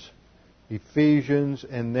Galatians, Ephesians,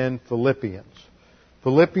 and then Philippians.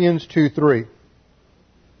 Philippians 2:3.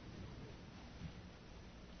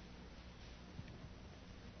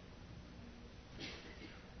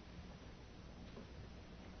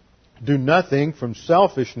 Do nothing from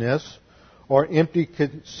selfishness or empty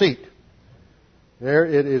conceit. There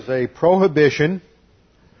it is a prohibition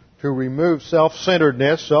to remove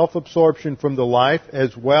self-centeredness, self-absorption from the life,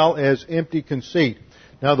 as well as empty conceit.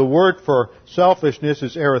 Now the word for selfishness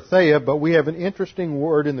is eritheia, but we have an interesting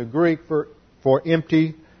word in the Greek for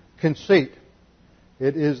empty conceit.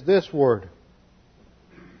 It is this word,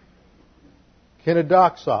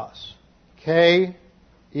 kenodoxos. K-E-N-O-D-O-X-O-S.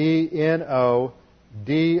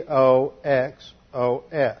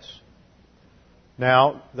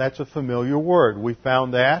 Now, that's a familiar word. We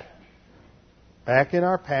found that back in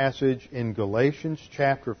our passage in Galatians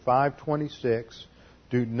chapter 5:26.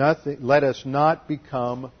 Do nothing, let us not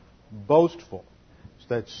become boastful. It's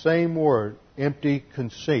that same word, empty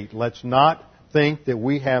conceit. Let's not think that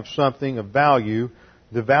we have something of value.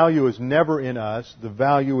 The value is never in us. The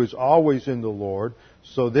value is always in the Lord.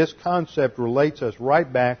 So this concept relates us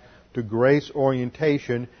right back to grace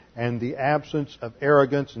orientation and the absence of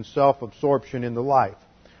arrogance and self-absorption in the life.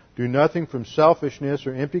 Do nothing from selfishness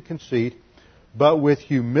or empty conceit, but with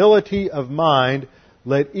humility of mind,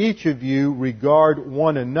 let each of you regard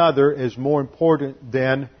one another as more important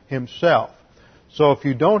than himself. So if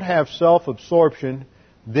you don't have self-absorption,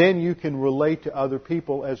 then you can relate to other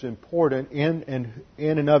people as important in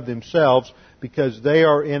and of themselves, because they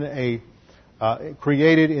are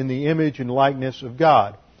created in the image and likeness of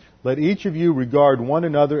God. Let each of you regard one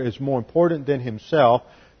another as more important than himself.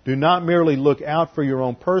 Do not merely look out for your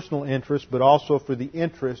own personal interests, but also for the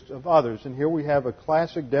interests of others. And here we have a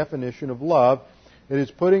classic definition of love. It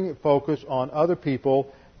is putting focus on other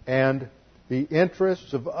people and the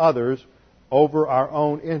interests of others over our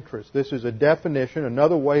own interests. This is a definition,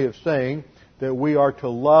 another way of saying that we are to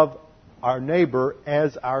love our neighbor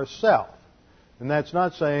as ourself. And that's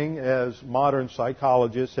not saying, as modern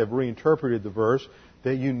psychologists have reinterpreted the verse,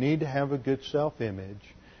 that you need to have a good self-image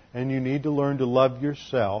and you need to learn to love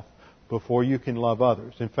yourself before you can love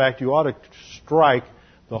others. In fact, you ought to strike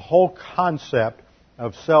the whole concept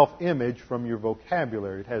of self-image from your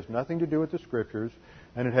vocabulary. It has nothing to do with the Scriptures,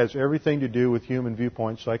 and it has everything to do with human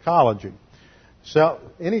viewpoint psychology. So,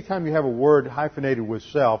 anytime you have a word hyphenated with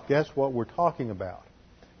self, guess what we're talking about?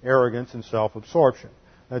 Arrogance and self-absorption.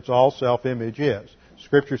 That's all self-image is.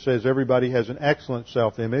 Scripture says everybody has an excellent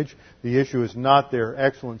self-image. The issue is not their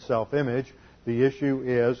excellent self-image. The issue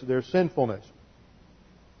is their sinfulness.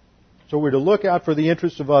 So we're to look out for the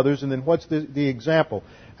interests of others, and then what's the example?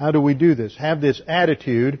 How do we do this? Have this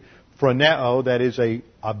attitude phroneo, that is a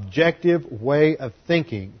objective way of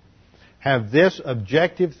thinking. Have this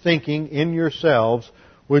objective thinking in yourselves,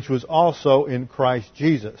 which was also in Christ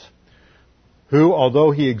Jesus, who,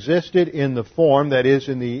 although he existed in the form, that is,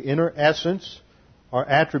 in the inner essence or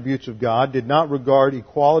attributes of God, did not regard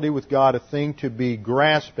equality with God a thing to be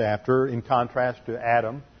grasped after, in contrast to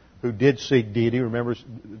Adam, who did seek deity. Remember,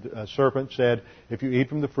 a serpent said, if you eat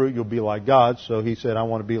from the fruit, you'll be like God. So he said, I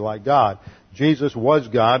want to be like God. Jesus was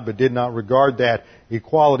God, but did not regard that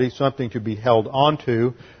equality something to be held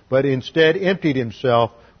onto, but instead emptied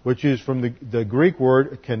himself, which is from the Greek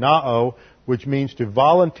word kanao, which means to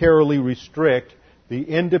voluntarily restrict the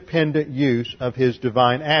independent use of his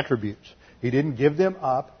divine attributes. He didn't give them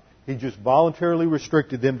up. He just voluntarily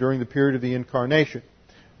restricted them during the period of the incarnation.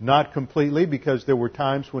 Not completely, because there were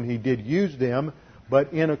times when he did use them,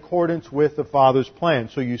 but in accordance with the Father's plan.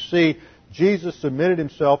 So you see, Jesus submitted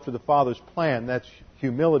himself to the Father's plan. That's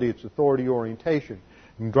humility. It's authority orientation.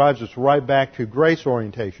 And drives us right back to grace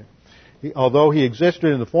orientation. Although he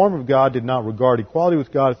existed in the form of God, did not regard equality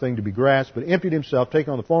with God a thing to be grasped, but emptied himself,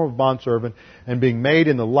 taking on the form of a bondservant, and being made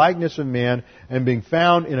in the likeness of men, and being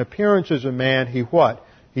found in appearance as a man, he what?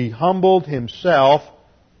 He humbled himself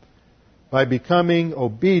by becoming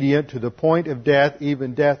obedient to the point of death,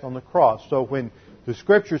 even death on the cross. So when the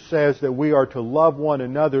Scripture says that we are to love one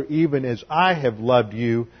another even as I have loved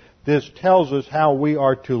you, this tells us how we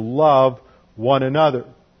are to love one another,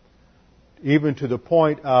 even to the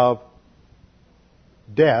point of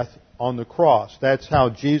death on the cross. That's how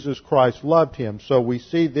Jesus Christ loved him. So we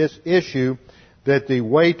see this issue that the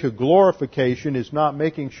way to glorification is not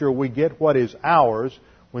making sure we get what is ours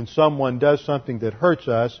when someone does something that hurts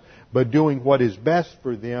us, but doing what is best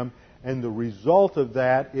for them, and the result of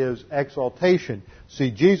that is exaltation.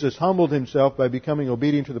 See, Jesus humbled himself by becoming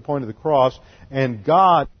obedient to the point of the cross, and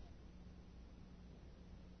God...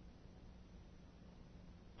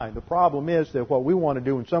 The problem is that what we want to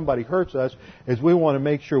do when somebody hurts us is we want to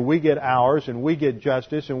make sure we get ours and we get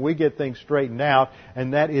justice and we get things straightened out,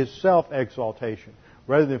 and that is self-exaltation.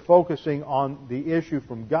 Rather than focusing on the issue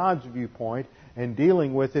from God's viewpoint and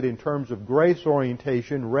dealing with it in terms of grace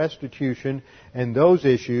orientation, restitution, and those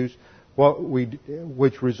issues,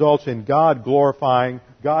 which results in God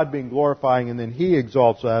being glorifying, and then He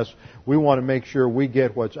exalts us, we want to make sure we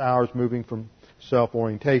get what's ours, moving from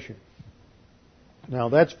self-orientation. Now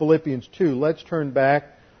that's Philippians 2. Let's turn back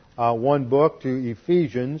one book to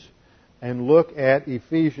Ephesians and look at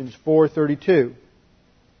Ephesians 4:32.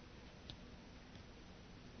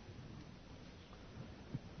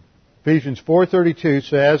 Ephesians 4:32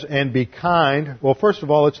 says, and be kind. Well, first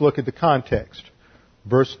of all, let's look at the context.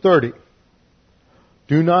 Verse 30.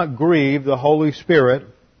 Do not grieve the Holy Spirit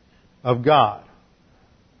of God.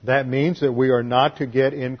 That means that we are not to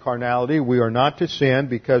get in carnality. We are not to sin,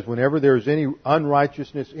 because whenever there is any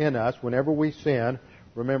unrighteousness in us, whenever we sin,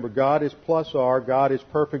 remember, God is plus R, God is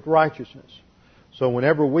perfect righteousness. So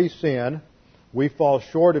whenever we sin, we fall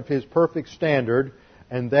short of His perfect standard,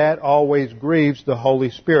 and that always grieves the Holy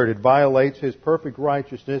Spirit. It violates His perfect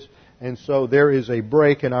righteousness, and so there is a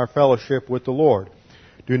break in our fellowship with the Lord.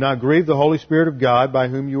 Do not grieve the Holy Spirit of God, by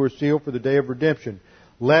whom you are sealed for the day of redemption.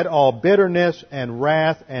 Let all bitterness and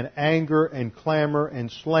wrath and anger and clamor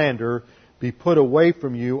and slander be put away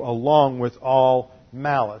from you, along with all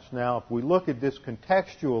malice. Now, if we look at this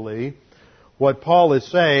contextually, what Paul is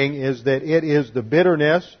saying is that it is the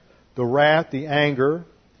bitterness, the wrath, the anger,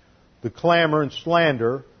 the clamor and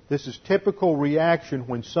slander. This is typical reaction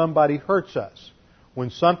when somebody hurts us.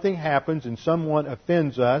 When something happens and someone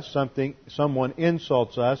offends us, someone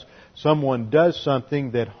insults us, someone does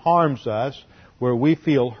something that harms us, where we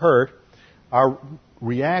feel hurt, our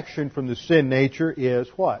reaction from the sin nature is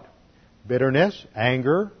what? Bitterness,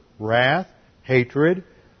 anger, wrath, hatred,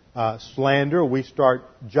 slander. We start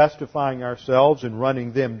justifying ourselves and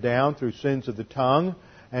running them down through sins of the tongue,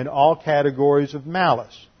 and all categories of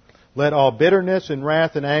malice. Let all bitterness and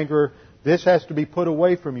wrath and anger, this has to be put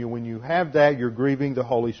away from you. When you have that, you're grieving the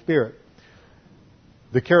Holy Spirit.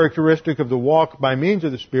 The characteristic of the walk by means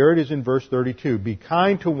of the Spirit is in verse 32. Be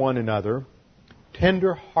kind to one another,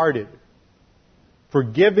 tender-hearted,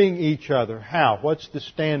 forgiving each other. How? What's the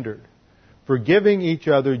standard? Forgiving each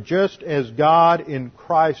other just as God in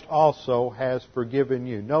Christ also has forgiven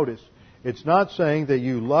you. Notice, it's not saying that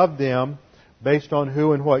you love them based on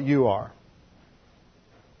who and what you are.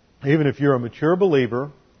 Even if you're a mature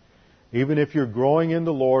believer, even if you're growing in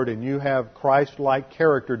the Lord and you have Christ-like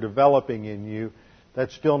character developing in you,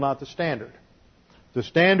 that's still not the standard. The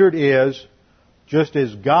standard is just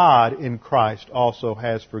as God in Christ also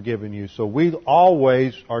has forgiven you. So we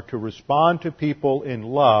always are to respond to people in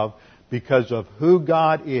love because of who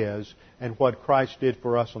God is and what Christ did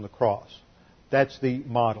for us on the cross. That's the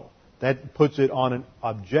model. That puts it on an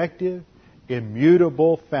objective,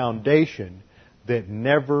 immutable foundation that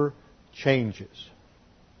never changes.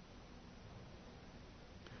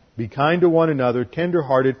 Be kind to one another,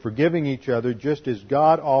 tender-hearted, forgiving each other, just as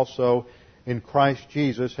God also in Christ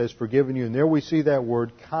Jesus has forgiven you. And there we see that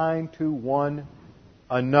word, kind to one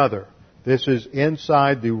another. This is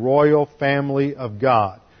inside the royal family of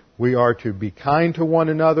God. We are to be kind to one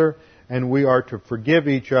another, and we are to forgive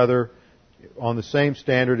each other on the same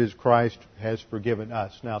standard as Christ has forgiven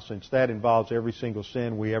us. Now, since that involves every single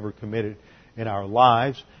sin we ever committed in our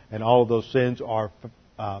lives, and all of those sins are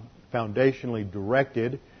foundationally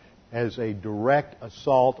directed as a direct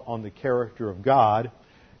assault on the character of God,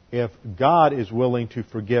 if God is willing to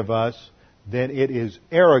forgive us, then it is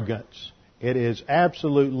arrogance. It is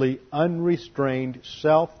absolutely unrestrained,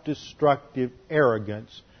 self-destructive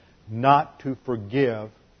arrogance not to forgive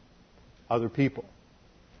other people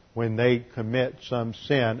when they commit some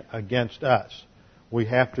sin against us. We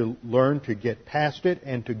have to learn to get past it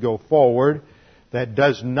and to go forward. That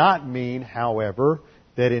does not mean, however,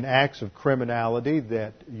 that in acts of criminality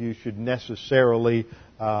that you should necessarily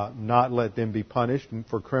not let them be punished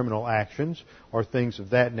for criminal actions or things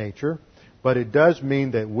of that nature. But it does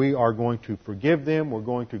mean that we are going to forgive them, we're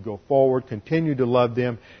going to go forward, continue to love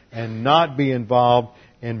them, and not be involved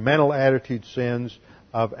in mental attitude sins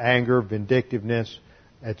of anger, vindictiveness,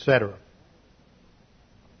 etc.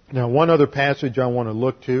 Now, one other passage I want to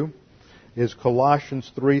look to is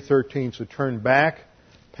Colossians 3:13. So turn back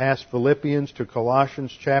past Philippians to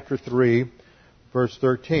Colossians chapter 3, verse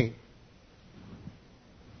 13.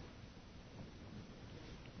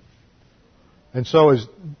 And so as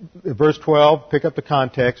verse 12, pick up the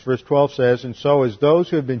context, verse 12 says, and so as those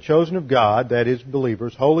who have been chosen of God, that is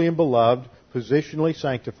believers, holy and beloved, positionally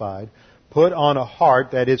sanctified, put on a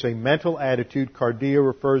heart that is a mental attitude. Cardia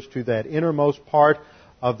refers to that innermost part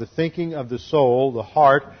of the thinking of the soul, the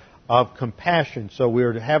heart of compassion. So we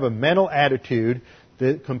are to have a mental attitude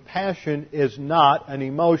that compassion is not an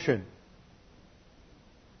emotion.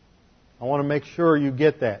 I want to make sure you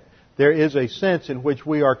get that. There is a sense in which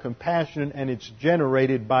we are compassionate and it's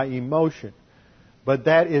generated by emotion. But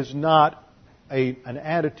that is not an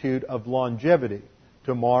attitude of longevity.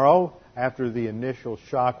 Tomorrow, after the initial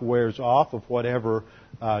shock wears off of whatever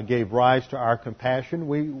gave rise to our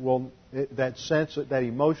compassion, that sense, that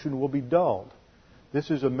emotion will be dulled. This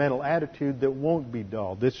is a mental attitude that won't be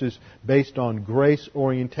dulled. This is based on grace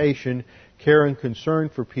orientation, care and concern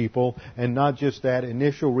for people, and not just that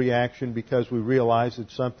initial reaction because we realize that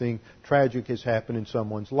something tragic has happened in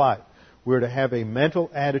someone's life. We're to have a mental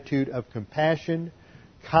attitude of compassion,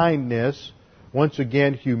 kindness, once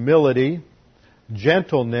again humility,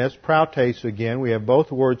 gentleness, prautes again. We have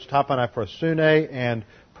both words, tapanaprosune and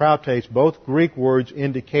prautes, both Greek words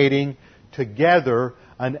indicating together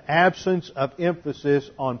an absence of emphasis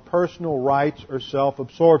on personal rights or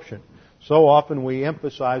self-absorption. So often we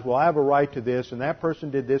emphasize, well, I have a right to this, and that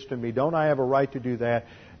person did this to me. Don't I have a right to do that?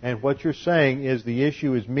 And what you're saying is the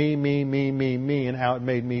issue is me, and how it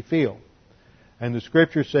made me feel. And the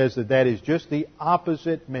Scripture says that that is just the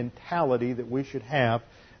opposite mentality that we should have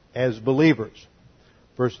as believers.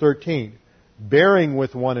 Verse 13, bearing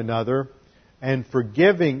with one another and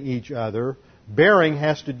forgiving each other. Bearing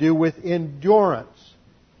has to do with endurance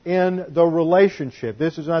in the relationship.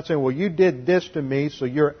 This is not saying, well, you did this to me, so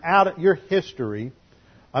you're out of your history.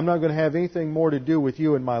 I'm not going to have anything more to do with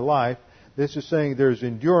you in my life. This is saying there's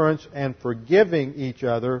endurance and forgiving each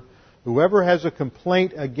other. Whoever has a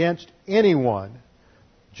complaint against anyone,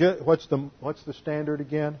 what's the standard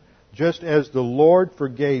again? Just as the Lord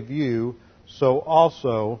forgave you, so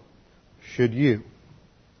also should you.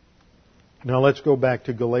 Now let's go back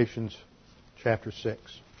to Galatians chapter 6.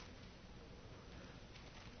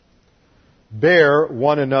 Bear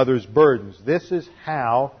one another's burdens. This is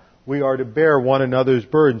how we are to bear one another's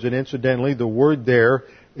burdens. And incidentally, the word there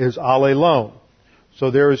is allelon.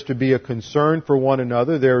 So there is to be a concern for one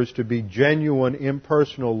another. There is to be genuine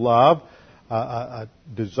impersonal love, a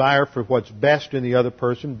desire for what's best in the other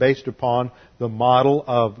person based upon the model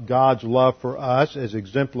of God's love for us as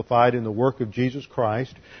exemplified in the work of Jesus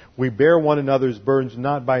Christ. We bear one another's burdens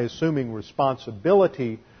not by assuming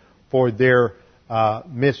responsibility for their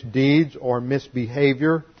misdeeds or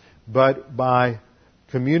misbehavior, but by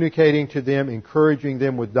communicating to them, encouraging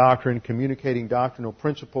them with doctrine, communicating doctrinal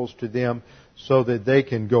principles to them so that they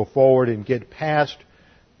can go forward and get past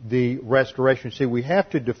the restoration. See, we have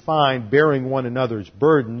to define bearing one another's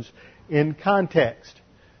burdens in context.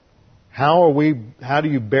 How do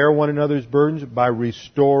you bear one another's burdens? By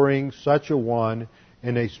restoring such a one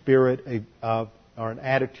in a spirit of, or an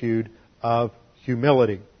attitude of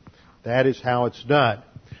humility. That is how it's done.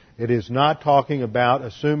 It is not talking about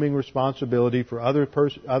assuming responsibility for other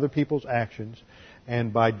people's actions,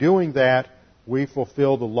 and by doing that, we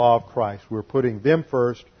fulfill the law of Christ. We're putting them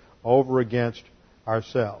first over against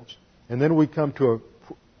ourselves. And then we come to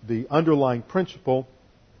the underlying principle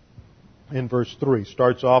in verse 3.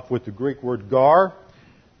 Starts off with the Greek word gar,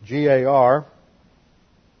 G-A-R.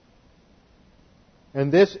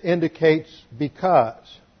 And this indicates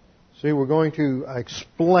because. See, we're going to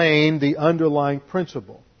explain the underlying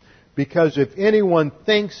principle. Because if anyone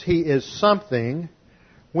thinks he is something,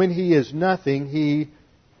 when he is nothing, he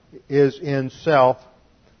is in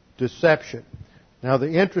self-deception. Now,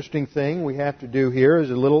 the interesting thing we have to do here is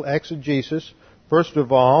a little exegesis. First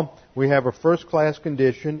of all, we have a first-class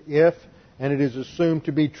condition, if, and it is assumed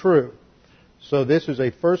to be true. So this is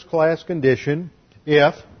a first-class condition,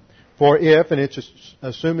 if, and it's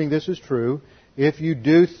assuming this is true, if you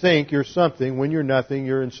do think you're something, when you're nothing,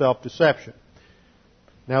 you're in self-deception.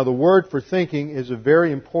 Now, the word for thinking is a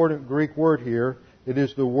very important Greek word here. It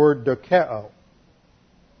is the word dokeo.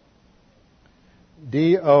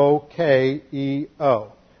 D-O-K-E-O.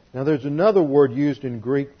 Now, there's another word used in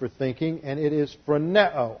Greek for thinking, and it is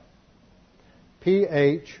phroneo.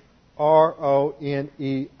 P-H-R-O-N-E-O.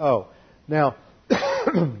 Now,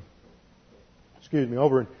 excuse me,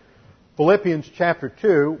 over in Philippians chapter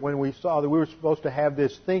 2, when we saw that we were supposed to have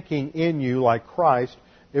this thinking in you like Christ,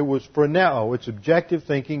 it was phroneo. It's objective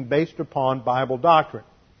thinking based upon Bible doctrine.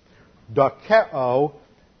 Dokeo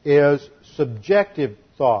is subjective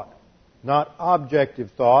thought, not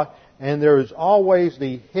objective thought, and there is always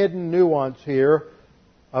the hidden nuance here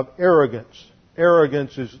of arrogance.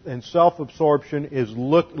 Arrogance and self-absorption is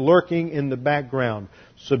lurking in the background.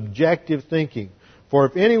 Subjective thinking. For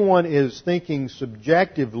if anyone is thinking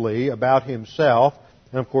subjectively about himself,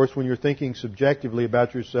 and of course when you're thinking subjectively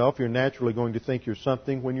about yourself, you're naturally going to think you're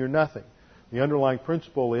something when you're nothing. The underlying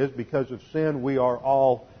principle is because of sin we are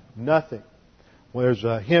all nothing. Well, there's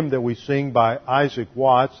a hymn that we sing by Isaac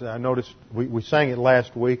Watts. I noticed we sang it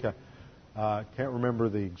last week. I can't remember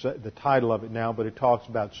the title of it now, but it talks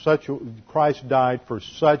about Christ died for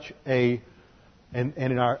such a,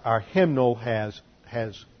 and our hymnal has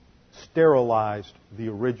sterilized the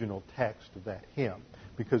original text of that hymn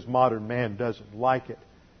because modern man doesn't like it.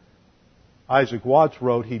 Isaac Watts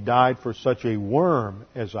wrote, "He died for such a worm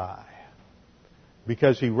as I,"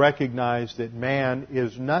 because he recognized that man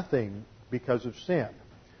is nothing because of sin.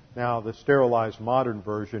 Now, the sterilized modern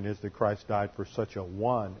version is that Christ died for such a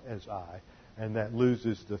one as I, and that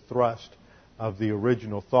loses the thrust of the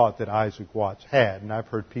original thought that Isaac Watts had. And I've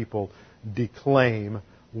heard people declaim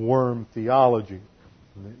worm theology.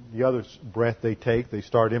 The other breath they take, they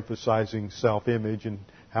start emphasizing self-image and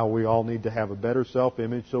how we all need to have a better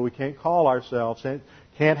self-image, so we can't call ourselves,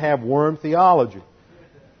 can't have worm theology.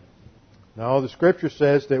 No, the Scripture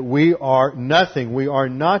says that we are nothing. We are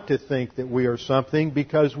not to think that we are something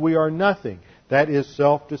because we are nothing. That is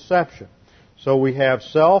self-deception. So we have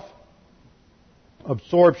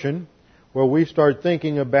self-absorption, where we start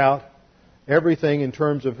thinking about everything in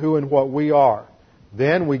terms of who and what we are.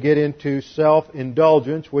 Then we get into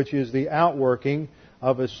self-indulgence, which is the outworking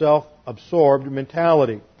of a self-absorbed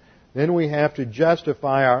mentality. Then we have to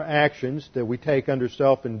justify our actions that we take under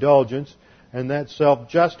self-indulgence, and that's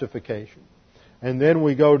self-justification. And then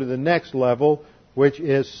we go to the next level, which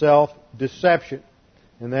is self-deception.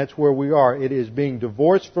 And that's where we are. It is being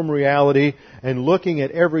divorced from reality and looking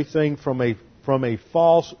at everything from a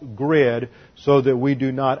false grid so that we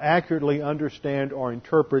do not accurately understand or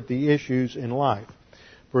interpret the issues in life.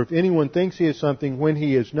 For if anyone thinks he is something when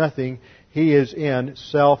he is nothing, he is in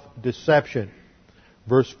self-deception.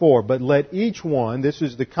 Verse 4, but let each one, this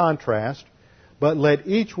is the contrast, but let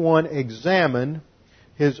each one examine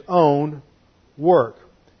his own work.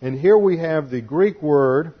 And here we have the Greek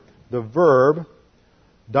word, the verb,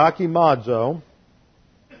 dokimazo.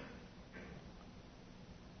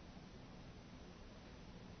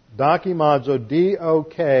 Dokimazo,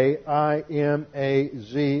 D-O-K-I-M-A-Z-O.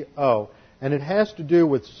 And it has to do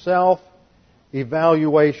with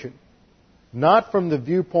self-evaluation. Not from the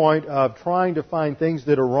viewpoint of trying to find things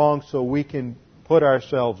that are wrong so we can put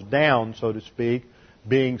ourselves down, so to speak,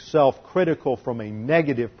 being self-critical from a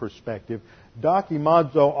negative perspective.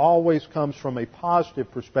 Dokimazo always comes from a positive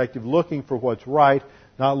perspective, looking for what's right,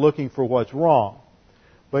 not looking for what's wrong.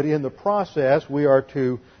 But in the process, we are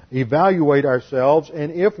to evaluate ourselves,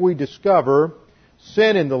 and if we discover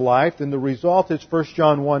sin in the life, then the result is 1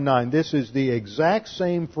 John 1:9. This is the exact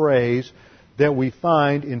same phrase that we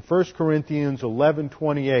find in 1 Corinthians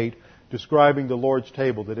 11:28, describing the Lord's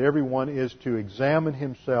table, that everyone is to examine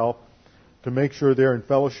himself to make sure they're in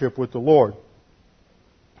fellowship with the Lord.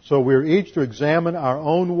 So we're each to examine our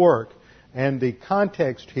own work. And the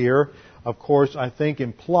context here, of course, I think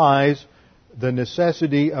implies the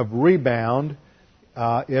necessity of rebound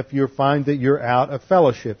if you find that you're out of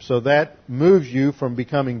fellowship. So that moves you from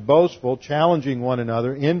becoming boastful, challenging one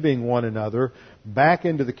another, envying one another, back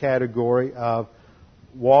into the category of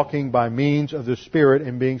walking by means of the Spirit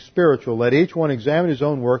and being spiritual. Let each one examine his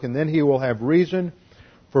own work, and then he will have reason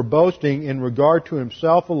for boasting in regard to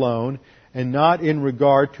himself alone and not in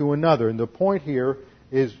regard to another. And the point here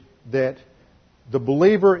is that the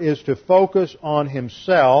believer is to focus on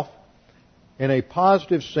himself in a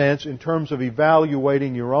positive sense in terms of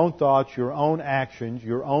evaluating your own thoughts, your own actions,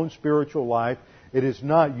 your own spiritual life. It is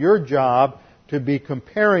not your job to be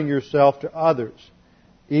comparing yourself to others,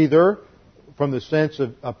 either from the sense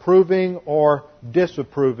of approving or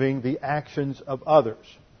disapproving the actions of others.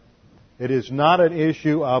 It is not an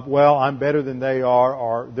issue of, well, I'm better than they are,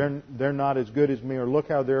 or they're not as good as me, or look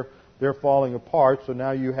how they're falling apart, so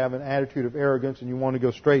now you have an attitude of arrogance and you want to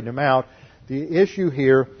go straighten them out. The issue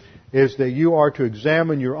here is that you are to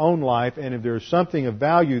examine your own life, and if there's something of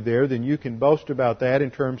value there, then you can boast about that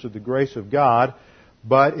in terms of the grace of God,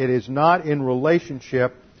 but it is not in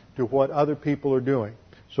relationship to what other people are doing.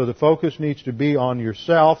 So the focus needs to be on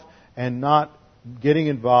yourself and not getting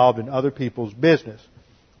involved in other people's business.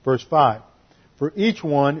 Verse 5, for each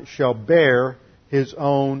one shall bear his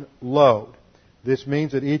own load. This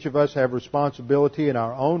means that each of us have responsibility in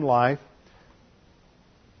our own life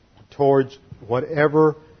towards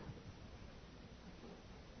whatever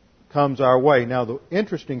comes our way. Now, the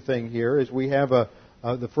interesting thing here is we have the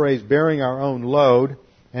phrase bearing our own load,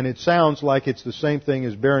 and it sounds like it's the same thing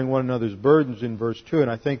as bearing one another's burdens in verse 2, and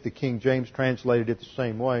I think the King James translated it the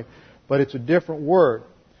same way, but it's a different word.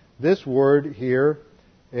 This word here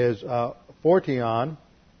is phortion,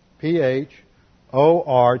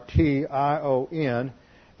 phortion,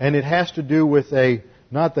 and it has to do with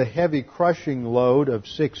not the heavy crushing load of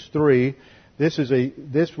 6'3".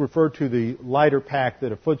 This referred to the lighter pack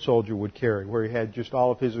that a foot soldier would carry, where he had just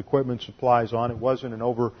all of his equipment supplies on. It wasn't an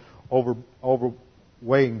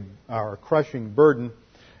overweighing or crushing burden.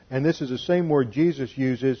 And this is the same word Jesus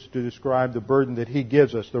uses to describe the burden that He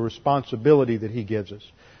gives us, the responsibility that He gives us.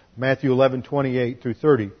 Matthew 11:28 through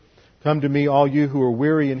 30. Come to me, all you who are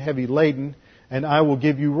weary and heavy laden, and I will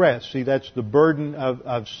give you rest. See, that's the burden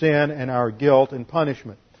of sin and our guilt and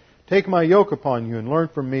punishment. Take my yoke upon you and learn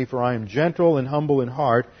from me, for I am gentle and humble in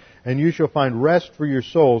heart, and you shall find rest for your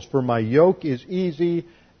souls. For my yoke is easy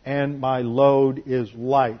and my load is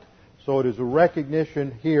light. So it is a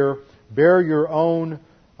recognition here, bear your own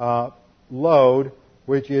load,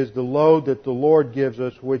 which is the load that the Lord gives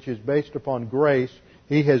us, which is based upon grace.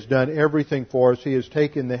 He has done everything for us. He has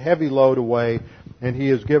taken the heavy load away, and He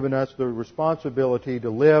has given us the responsibility to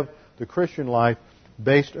live the Christian life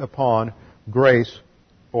based upon grace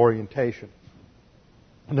orientation.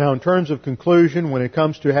 Now, in terms of conclusion, when it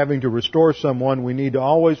comes to having to restore someone, we need to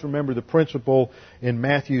always remember the principle in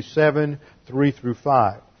Matthew 7:3 through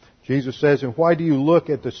 5. Jesus says, and why do you look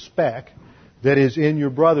at the speck that is in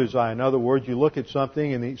your brother's eye? In other words, you look at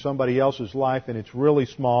something in somebody else's life and it's really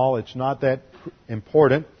small, it's not that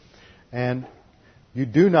important, and you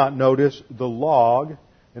do not notice the log,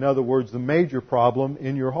 in other words, the major problem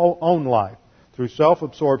in your whole own life. Through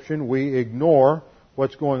self-absorption, we ignore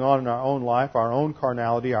what's going on in our own life, our own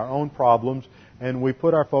carnality, our own problems, and we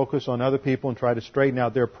put our focus on other people and try to straighten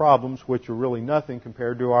out their problems, which are really nothing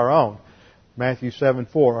compared to our own. Matthew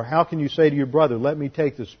 7:4, or how can you say to your brother, let me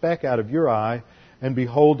take the speck out of your eye, and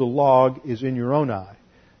behold, the log is in your own eye?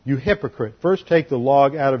 You hypocrite, first take the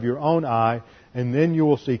log out of your own eye, and then you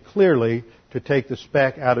will see clearly to take the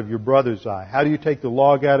speck out of your brother's eye. How do you take the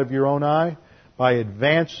log out of your own eye? By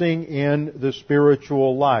advancing in the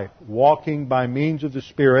spiritual life, walking by means of the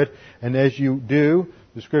Spirit, and as you do,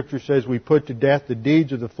 the Scripture says we put to death the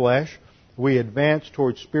deeds of the flesh, we advance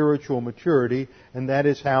towards spiritual maturity, and that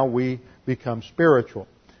is how we become spiritual.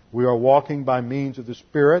 We are walking by means of the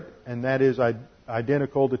Spirit, and that is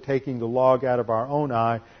identical to taking the log out of our own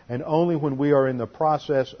eye, and only when we are in the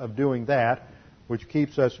process of doing that, which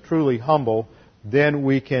keeps us truly humble, then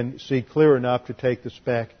we can see clear enough to take the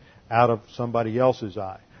speck out of somebody else's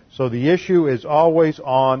eye. So the issue is always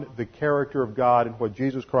on the character of God and what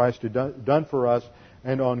Jesus Christ had done for us,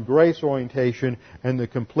 and on grace orientation and the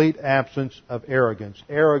complete absence of arrogance.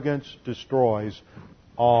 Arrogance destroys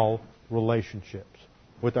all relationships.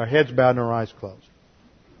 With our heads bowed and our eyes closed.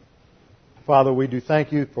 Father, we do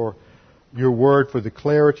thank you for your word, for the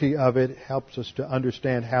clarity of it. It helps us to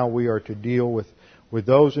understand how we are to deal with with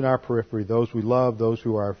those in our periphery, those we love, those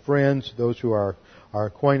who are our friends, those who are our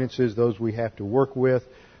acquaintances, those we have to work with,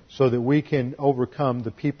 so that we can overcome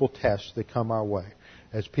the people tests that come our way.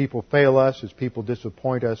 As people fail us, as people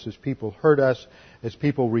disappoint us, as people hurt us, as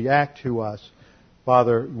people react to us,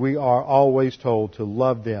 Father, we are always told to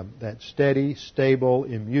love them, that steady, stable,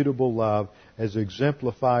 immutable love as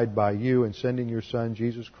exemplified by you in sending your Son,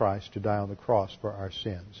 Jesus Christ, to die on the cross for our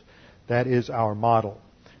sins. That is our model.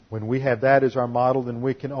 When we have that as our model, then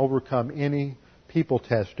we can overcome any people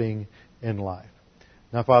testing in life.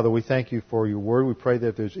 Now, Father, we thank you for your word. We pray that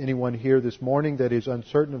if there's anyone here this morning that is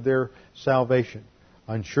uncertain of their salvation,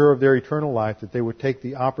 unsure of their eternal life, that they would take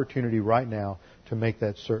the opportunity right now to make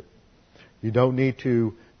that certain. You don't need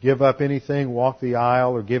to give up anything, walk the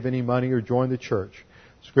aisle, or give any money, or join the church.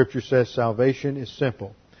 Scripture says salvation is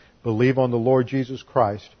simple. Believe on the Lord Jesus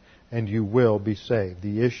Christ, and you will be saved.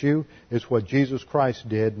 The issue is what Jesus Christ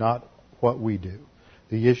did, not what we do.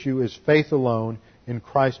 The issue is faith alone, in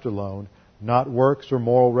Christ alone, not works or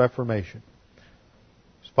moral reformation.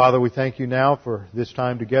 Father, we thank you now for this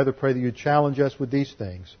time together. Pray that you challenge us with these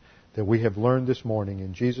things that we have learned this morning.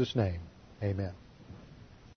 In Jesus' name, amen.